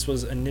thought this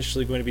was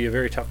initially going to be a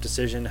very tough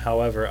decision.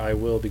 However, I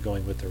will be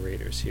going with the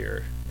Raiders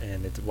here,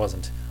 and it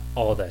wasn't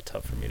all that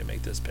tough for me to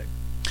make this pick.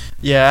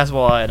 Yeah, as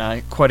well, and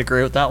I quite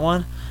agree with that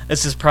one.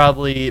 This is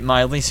probably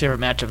my least favorite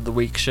match of the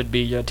week. Should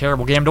be a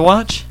terrible game to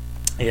watch.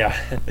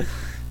 Yeah,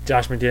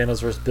 Josh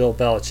McDaniels versus Bill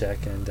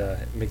Belichick, and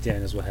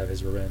McDaniels will have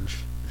his revenge.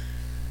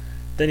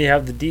 Then you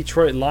have the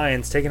Detroit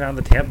Lions taking on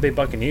the Tampa Bay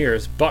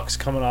Buccaneers. Bucs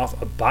coming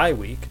off a bye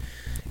week,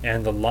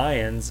 and the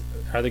Lions,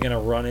 are they going to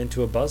run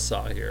into a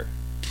buzzsaw here?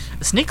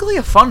 Sneakily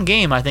a fun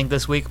game, I think,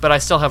 this week, but I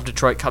still have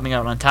Detroit coming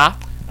out on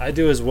top. I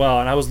do as well,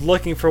 and I was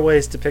looking for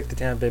ways to pick the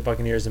Tampa Bay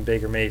Buccaneers and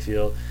Baker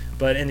Mayfield,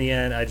 but in the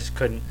end, I just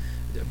couldn't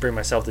bring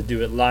myself to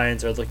do it.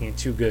 Lions are looking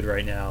too good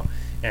right now,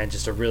 and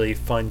just a really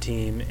fun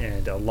team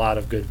and a lot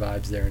of good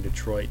vibes there in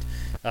Detroit.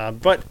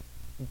 But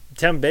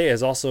Tampa Bay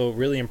has also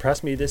really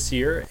impressed me this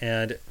year,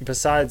 and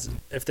besides,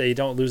 if they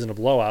don't lose in a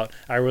blowout,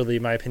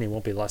 my opinion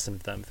won't be lessened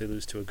of them if they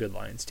lose to a good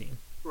Lions team.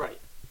 Right.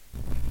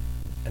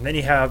 And then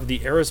you have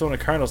the Arizona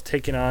Cardinals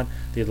taking on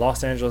the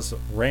Los Angeles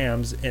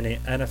Rams in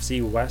an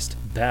NFC West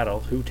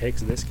battle. Who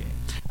takes this game?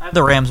 I have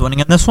the Rams winning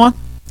in this one.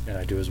 And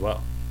I do as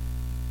well.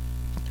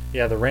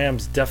 Yeah, the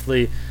Rams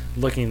definitely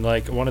looking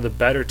like one of the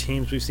better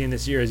teams we've seen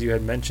this year, as you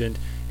had mentioned,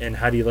 and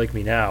How Do You Like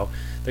Me Now?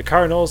 The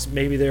Cardinals,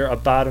 maybe they're a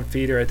bottom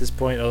feeder at this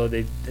point,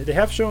 although they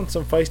have shown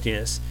some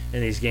feistiness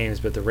in these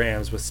games, but the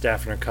Rams with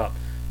Stafford and Kupp,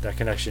 that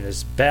connection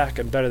is back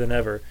and better than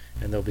ever,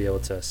 and they'll be able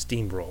to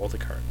steamroll the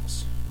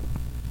Cardinals.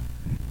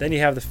 Then you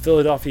have the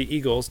Philadelphia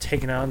Eagles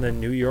taking on the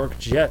New York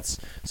Jets.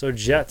 So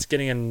Jets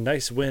getting a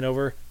nice win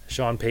over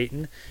Sean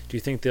Payton. Do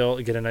you think they'll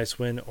get a nice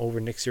win over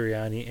Nick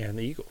Sirianni and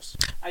the Eagles?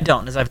 I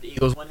don't, as I have the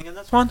Eagles winning in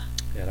this one.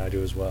 And I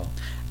do as well.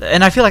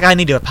 And I feel like I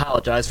need to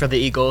apologize for the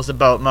Eagles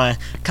about my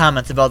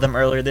comments about them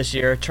earlier this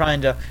year,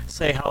 trying to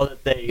say how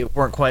that they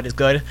weren't quite as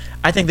good.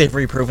 I think they've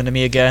reproven to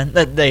me again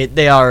that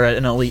they are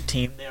an elite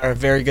team. They are a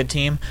very good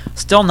team.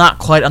 Still not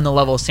quite on the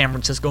level of San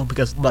Francisco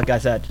because, like I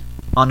said,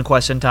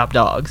 unquestioned top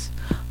dogs.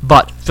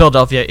 But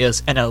Philadelphia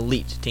is an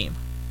elite team.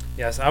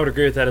 Yes, I would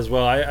agree with that as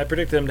well. I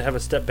predict them to have a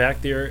step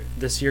back there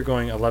this year,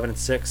 going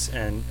 11-6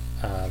 and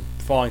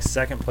falling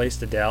second place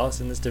to Dallas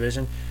in this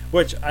division,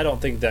 which I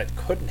don't think that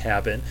couldn't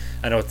happen.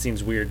 I know it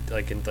seems weird,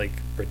 like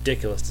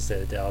ridiculous to say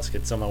that Dallas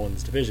could somehow win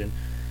this division,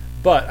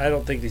 but I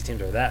don't think these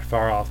teams are that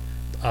far off.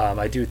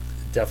 I do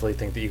definitely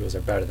think the Eagles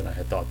are better than I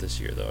had thought this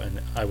year, though,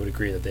 and I would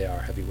agree that they are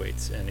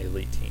heavyweights and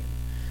elite team.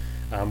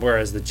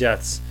 Whereas the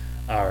Jets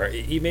are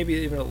maybe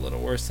even a little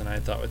worse than I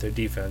thought with their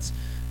defense,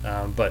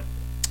 but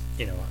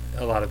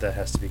a lot of that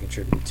has to be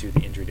contributed to the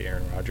injury to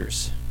Aaron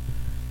Rodgers.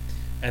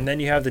 And then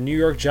you have the New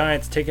York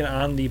Giants taking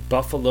on the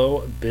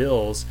Buffalo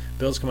Bills.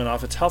 Bills coming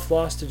off a tough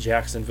loss to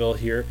Jacksonville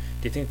here.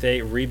 Do you think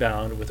they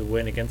rebound with a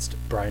win against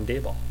Brian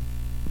Daboll?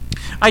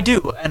 I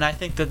do, and I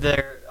think that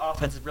their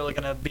offense is really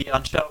going to be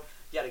on show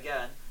yet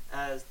again,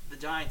 as the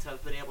Giants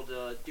have been able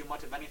to do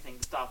much of anything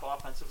to stop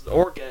offenses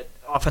or get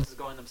offenses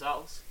going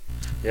themselves.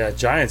 Yeah,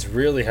 Giants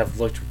really have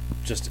looked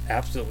just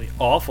absolutely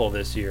awful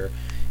this year.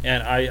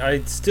 And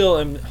I still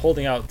am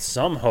holding out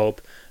some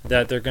hope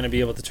that they're going to be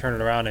able to turn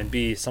it around and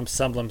be some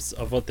semblance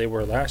of what they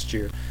were last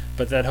year.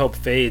 But that hope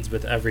fades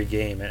with every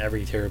game and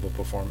every terrible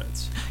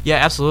performance. Yeah,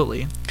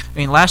 absolutely. I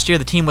mean, last year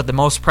the team with the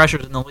most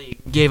pressures in the league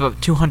gave up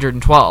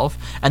 212,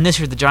 and this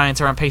year the Giants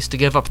are on pace to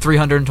give up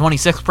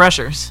 326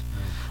 pressures.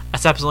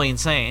 That's absolutely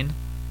insane.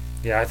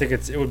 Yeah, I think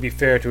it would be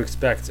fair to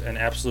expect an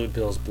absolute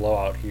Bills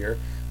blowout here,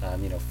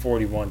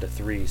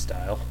 41-3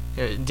 style.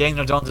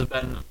 Daniel Jones has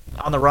been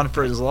on the run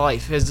for his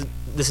life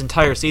this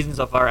entire season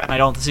so far, and I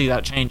don't see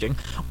that changing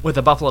with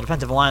the Buffalo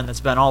defensive line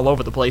that's been all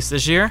over the place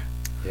this year.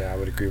 Yeah, I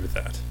would agree with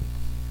that.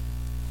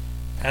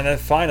 And then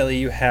finally,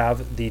 you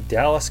have the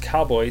Dallas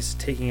Cowboys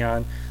taking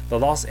on the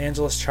Los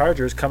Angeles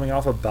Chargers coming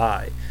off a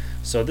bye.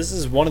 So this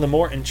is one of the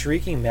more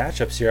intriguing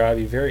matchups here. I'd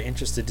be very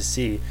interested to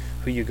see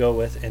who you go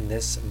with in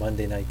this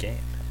Monday night game.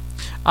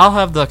 I'll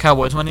have the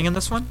Cowboys winning in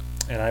this one.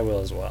 And I will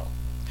as well.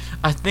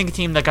 I think a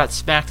team that got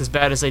smacked as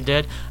bad as they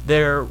did,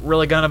 they're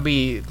really going to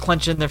be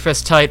clenching their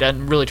fists tight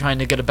and really trying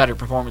to get a better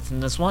performance in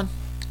this one.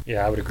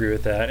 Yeah, I would agree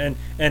with that.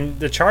 And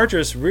the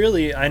Chargers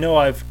really, I know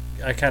I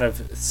kind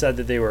of said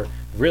that they were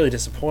really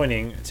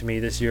disappointing to me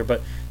this year,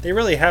 but they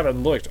really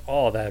haven't looked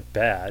all that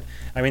bad.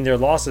 I mean, their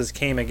losses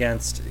came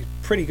against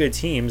pretty good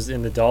teams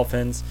in the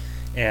Dolphins,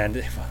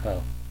 and,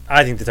 well,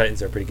 I think the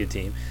Titans are a pretty good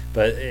team.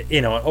 But,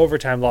 an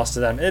overtime loss to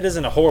them, it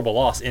isn't a horrible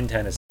loss in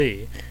Tennessee.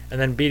 And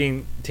then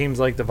beating teams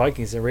like the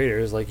Vikings and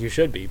Raiders, like you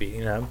should be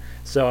beating them.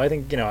 So I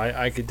think,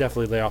 I could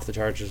definitely lay off the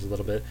Chargers a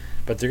little bit.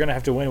 But they're going to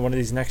have to win one of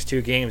these next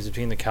two games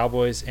between the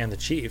Cowboys and the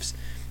Chiefs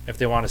if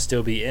they want to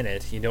still be in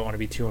it. You don't want to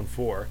be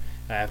 2-4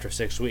 after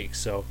 6 weeks.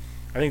 So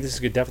I think this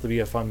could definitely be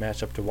a fun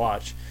matchup to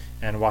watch.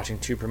 And watching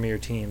two premier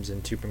teams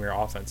and two premier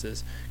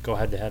offenses go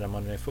head-to-head on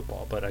Monday Night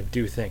Football. But I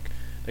do think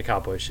the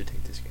Cowboys should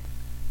take this game.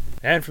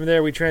 And from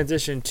there, we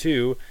transition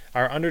to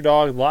our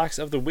underdog locks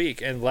of the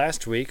week. And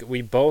last week,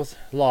 we both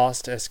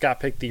lost as Scott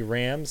picked the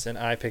Rams and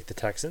I picked the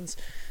Texans.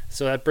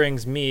 So that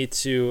brings me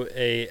to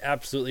a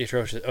absolutely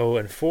atrocious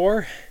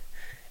 0-4,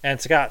 and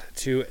Scott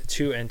to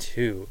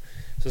 2-2.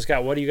 So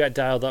Scott, what do you got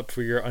dialed up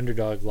for your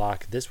underdog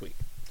lock this week?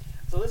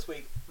 So this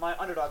week, my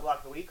underdog lock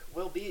of the week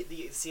will be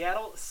the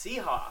Seattle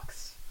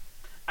Seahawks.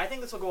 I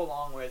think this will go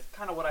along with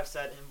kind of what I've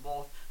said in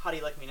both How Do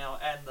You Like Me Now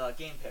and the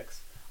game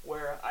picks,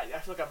 where I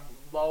feel like I'm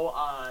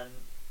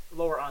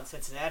lower on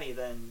Cincinnati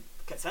than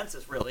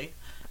consensus, really.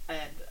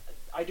 And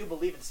I do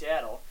believe in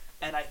Seattle.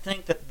 And I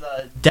think that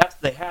the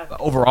depth they have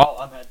overall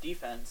on that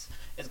defense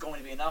is going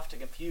to be enough to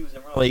confuse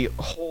and really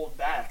hold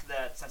back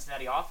that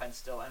Cincinnati offense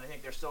still. And I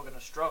think they're still going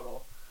to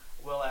struggle,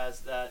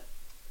 whereas that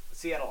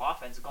Seattle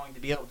offense is going to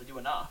be able to do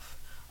enough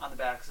on the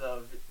backs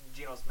of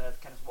Geno Smith,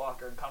 Kenneth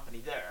Walker, and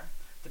company there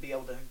to be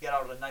able to get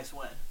out a nice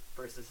win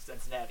versus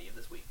Cincinnati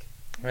this week.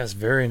 That's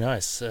very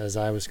nice, as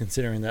I was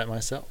considering that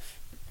myself.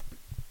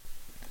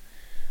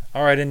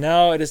 All right, and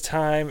now it is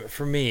time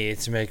for me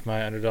to make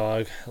my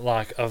underdog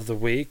lock of the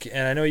week.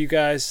 And I know you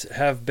guys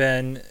have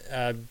been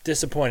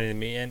disappointed in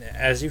me, and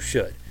as you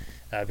should,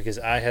 because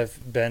I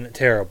have been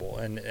terrible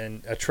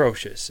and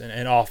atrocious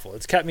and awful.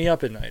 It's kept me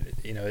up at night.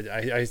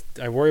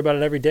 I worry about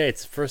it every day.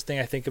 It's the first thing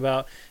I think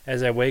about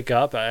as I wake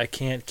up. I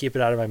can't keep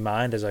it out of my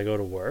mind as I go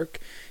to work.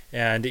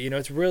 And,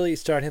 it's really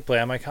starting to play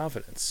on my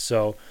confidence.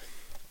 So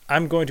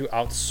I'm going to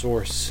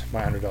outsource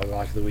my underdog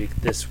lock of the week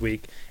this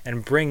week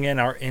and bring in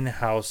our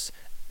in-house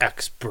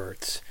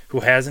expert who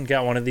hasn't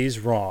got one of these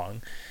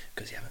wrong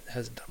because he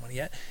hasn't done one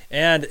yet,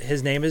 and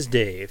his name is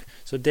Dave.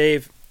 So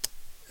Dave,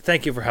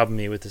 thank you for helping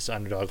me with this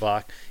underdog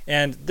lock.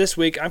 And this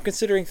week I'm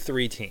considering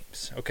three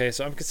teams. Okay,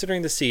 so I'm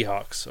considering the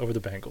Seahawks over the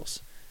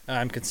Bengals,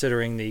 I'm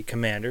considering the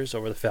Commanders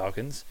over the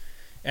Falcons,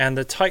 and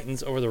the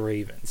Titans over the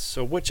Ravens.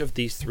 So which of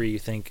these three you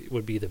think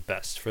would be the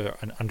best for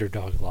an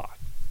underdog lock?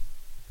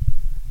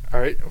 All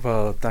right,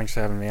 well, thanks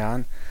for having me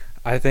on.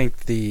 I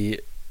think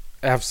the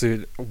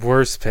absolute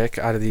worst pick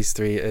out of these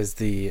three is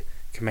the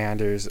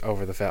Commanders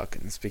over the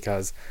Falcons,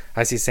 because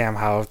I see Sam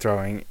Howell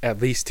throwing at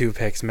least 2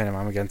 picks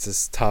minimum against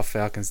this tough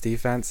Falcons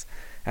defense,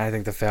 and I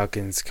think the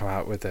Falcons come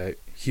out with a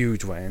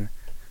huge win,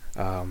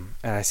 and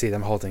I see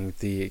them holding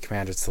the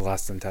Commanders to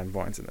less than 10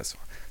 points in this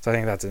one. So I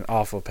think that's an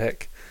awful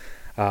pick.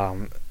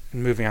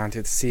 Moving on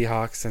to the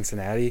Seahawks,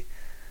 Cincinnati,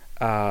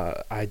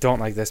 I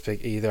don't like this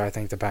pick either. I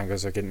think the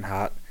Bengals are getting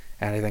hot,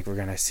 and I think we're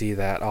going to see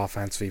that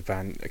offense we've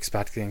been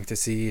expecting to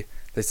see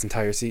this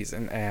entire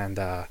season. And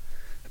the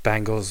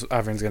Bengals,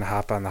 everyone's going to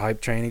hop on the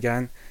hype train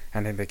again,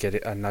 and I think they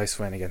get a nice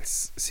win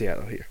against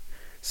Seattle here.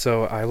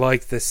 So I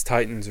like this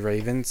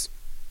Titans-Ravens.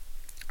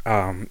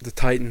 The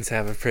Titans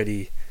have a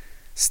pretty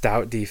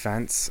stout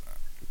defense,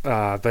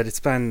 but it's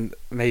been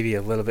maybe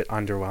a little bit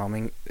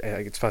underwhelming,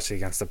 especially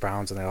against the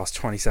Browns when they lost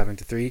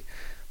 27-3.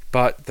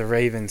 But the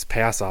Ravens'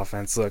 pass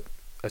offense looked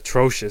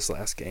atrocious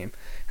last game,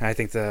 and I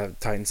think the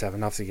Titans have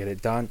enough to get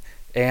it done.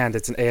 And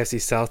it's an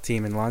AFC South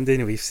team in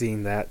London. We've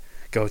seen that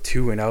go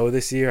 2-0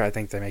 this year. I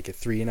think they make it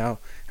 3-0,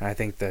 and I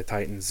think the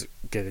Titans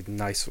get a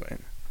nice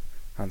win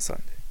on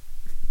Sunday.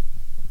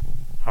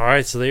 All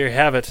right, so there you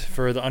have it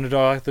for the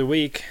underdog of the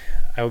week.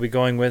 I will be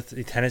going with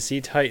the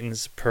Tennessee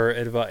Titans per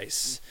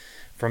advice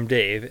from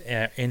Dave,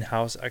 an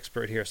in-house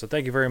expert here. So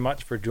thank you very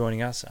much for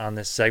joining us on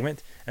this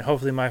segment, and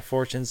hopefully my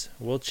fortunes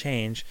will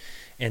change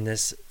in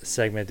this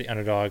segment, the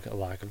underdog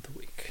lock of the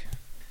week.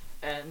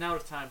 And now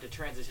it's time to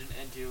transition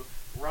into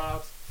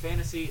Rob's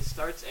fantasy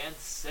starts and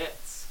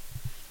sits.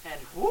 And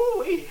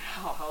whoo-wee,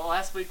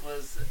 last week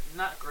was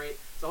not great,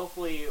 so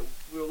hopefully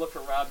we will look for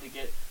Rob to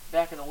get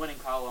back in the winning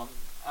column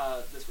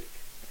this week.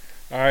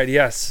 All right,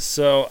 yes.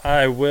 So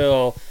I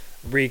will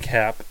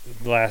recap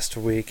last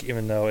week,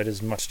 even though it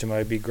is much to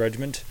my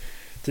begrudgment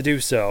to do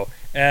so.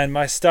 And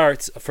my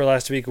starts for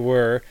last week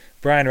were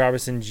Brian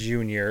Robinson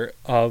Jr.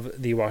 of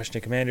the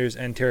Washington Commanders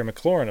and Terry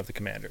McLaurin of the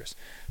Commanders.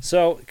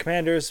 So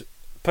Commanders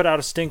put out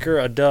a stinker,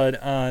 a dud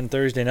on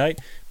Thursday night.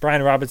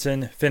 Brian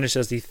Robinson finished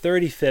as the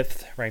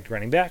 35th ranked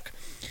running back,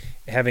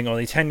 having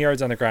only 10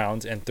 yards on the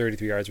ground and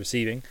 33 yards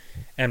receiving.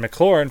 And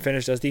McLaurin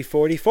finished as the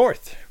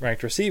 44th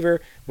ranked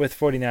receiver with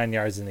 49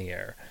 yards in the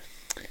air.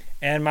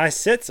 And my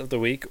sits of the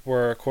week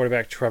were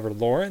quarterback Trevor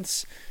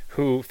Lawrence,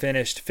 who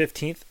finished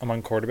 15th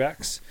among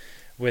quarterbacks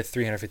with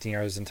 315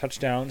 yards and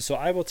touchdown. So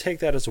I will take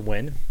that as a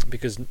win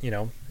because,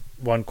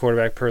 one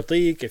quarterback per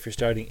league. If you're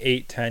starting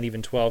 8, 10,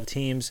 even 12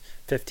 teams,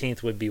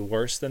 15th would be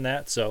worse than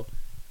that. So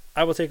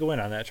I will take a win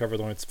on that. Trevor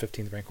Lawrence,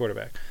 15th ranked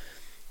quarterback.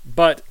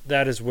 But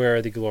that is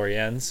where the glory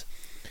ends.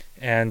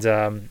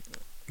 And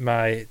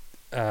my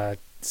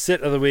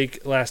sit of the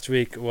week last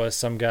week was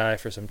some guy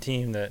for some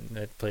team that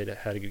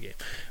had a good game.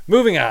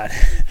 Moving on.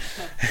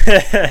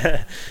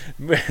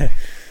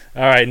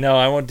 All right, no,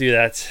 I won't do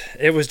that.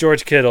 It was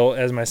George Kittle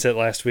as my sit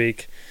last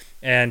week,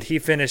 and he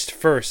finished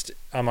first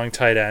among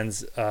tight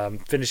ends,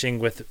 finishing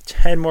with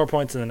 10 more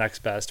points than the next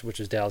best, which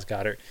is Dallas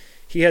Goedert.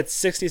 He had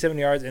 67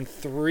 yards and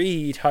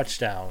 3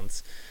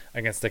 touchdowns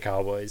against the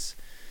Cowboys.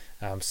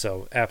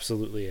 So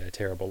absolutely a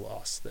terrible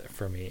loss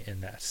for me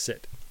in that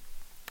sit.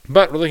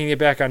 But we're looking to get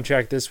back on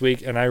track this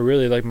week, and I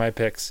really like my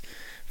picks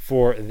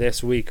for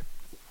this week.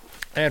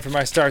 And for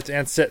my starts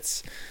and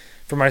sits,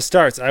 for my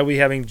starts, I will be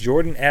having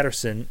Jordan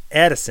Addison,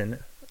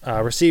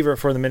 receiver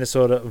for the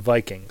Minnesota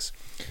Vikings.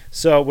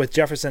 So with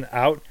Jefferson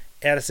out,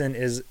 Addison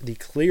is the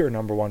clear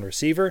number 1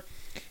 receiver.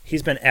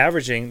 He's been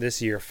averaging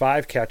this year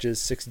 5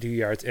 catches, 62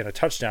 yards, and a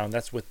touchdown.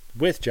 That's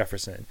with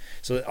Jefferson.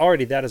 So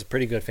already that is a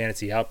pretty good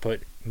fantasy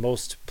output.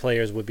 Most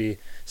players would be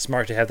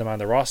smart to have them on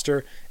the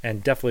roster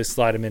and definitely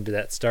slide him into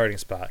that starting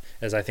spot,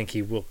 as I think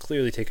he will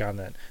clearly take on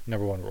that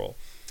number 1 role.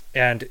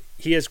 And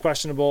he is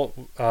questionable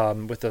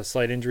with a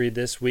slight injury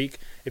this week.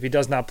 If he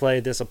does not play,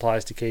 this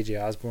applies to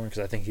KJ Osborne because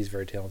I think he's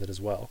very talented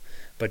as well.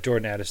 But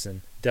Jordan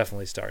Addison,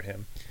 definitely start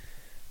him.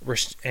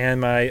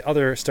 And my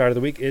other start of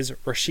the week is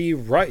Rashee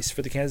Rice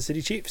for the Kansas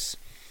City Chiefs.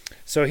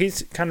 So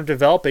he's kind of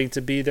developing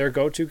to be their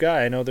go-to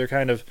guy. I know they're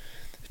kind of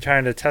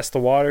trying to test the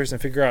waters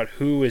and figure out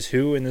who is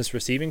who in this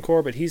receiving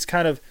core, but he's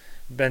kind of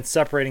been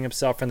separating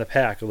himself from the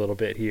pack a little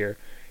bit here.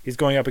 He's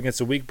going up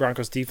against a weak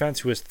Broncos defense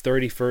who is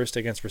 31st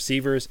against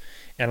receivers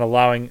and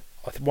allowing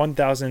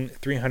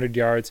 1,300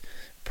 yards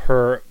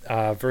per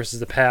versus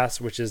the pass,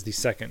 which is the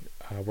second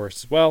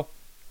worst as well.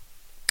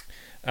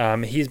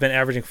 He's been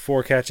averaging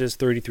 4 catches,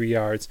 33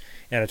 yards,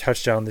 and a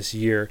touchdown this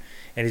year,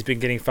 and he's been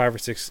getting 5 or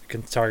 6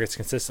 targets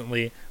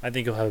consistently. I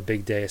think he'll have a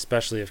big day,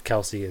 especially if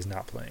Kelsey is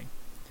not playing.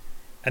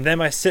 And then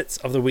my sits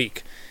of the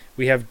week.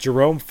 We have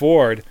Jerome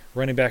Ford,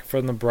 running back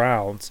from the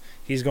Browns.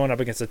 He's going up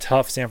against a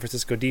tough San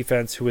Francisco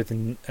defense,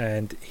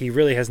 and he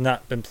really has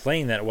not been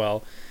playing that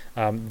well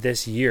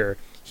this year.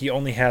 He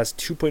only has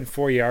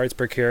 2.4 yards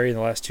per carry in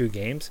the last 2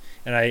 games,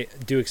 and I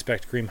do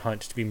expect Kareem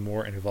Hunt to be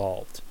more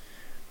involved.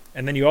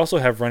 And then you also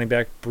have running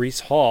back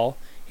Breece Hall.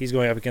 He's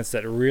going up against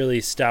that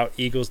really stout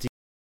Eagles defense.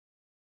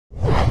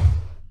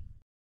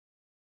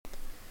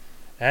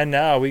 And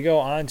now we go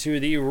on to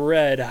the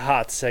red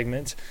hot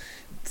segment,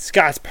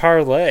 Scott's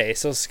parlay.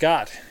 So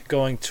Scott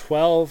going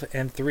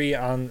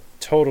 12-3 on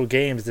total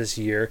games this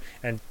year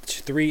and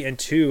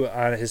 3-2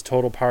 on his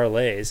total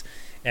parlays,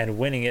 and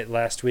winning it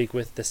last week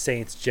with the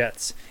Saints,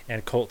 Jets,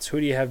 and Colts. Who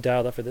do you have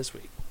dialed up for this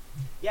week?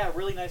 Yeah,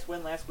 really nice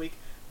win last week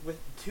with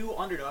 2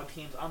 underdog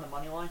teams on the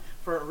money line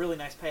for a really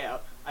nice payout.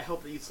 I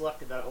hope that you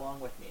selected that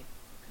along with me.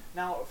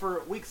 Now,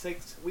 for week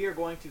 6, we are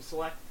going to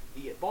select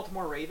the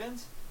Baltimore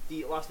Ravens,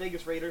 the Las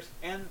Vegas Raiders,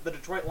 and the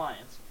Detroit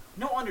Lions.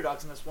 No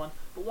underdogs in this one,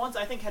 but ones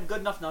I think had good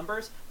enough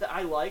numbers that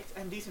I liked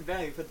and decent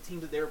value for the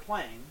teams that they were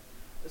playing.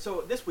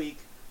 So this week,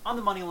 on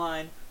the money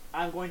line,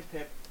 I'm going to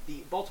pick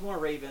the Baltimore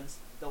Ravens,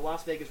 the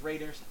Las Vegas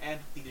Raiders, and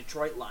the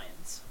Detroit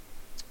Lions.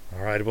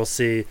 All right, we'll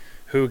see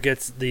who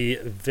gets the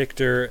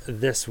victor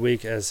this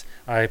week, as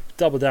I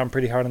doubled down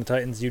pretty hard on the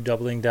Titans, you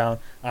doubling down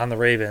on the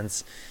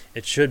Ravens.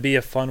 It should be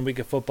a fun week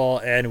of football,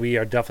 and we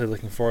are definitely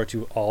looking forward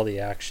to all the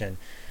action.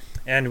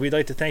 And we'd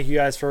like to thank you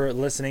guys for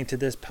listening to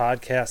this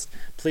podcast.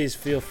 Please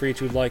feel free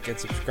to like and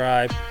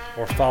subscribe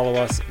or follow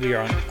us. We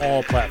are on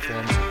all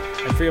platforms.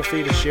 And feel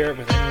free to share it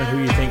with anyone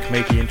who you think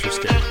may be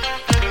interested.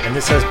 And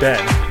this has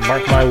been,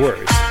 mark my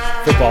words,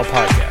 Football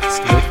Podcast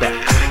with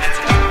that.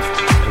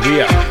 And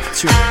we are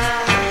tuning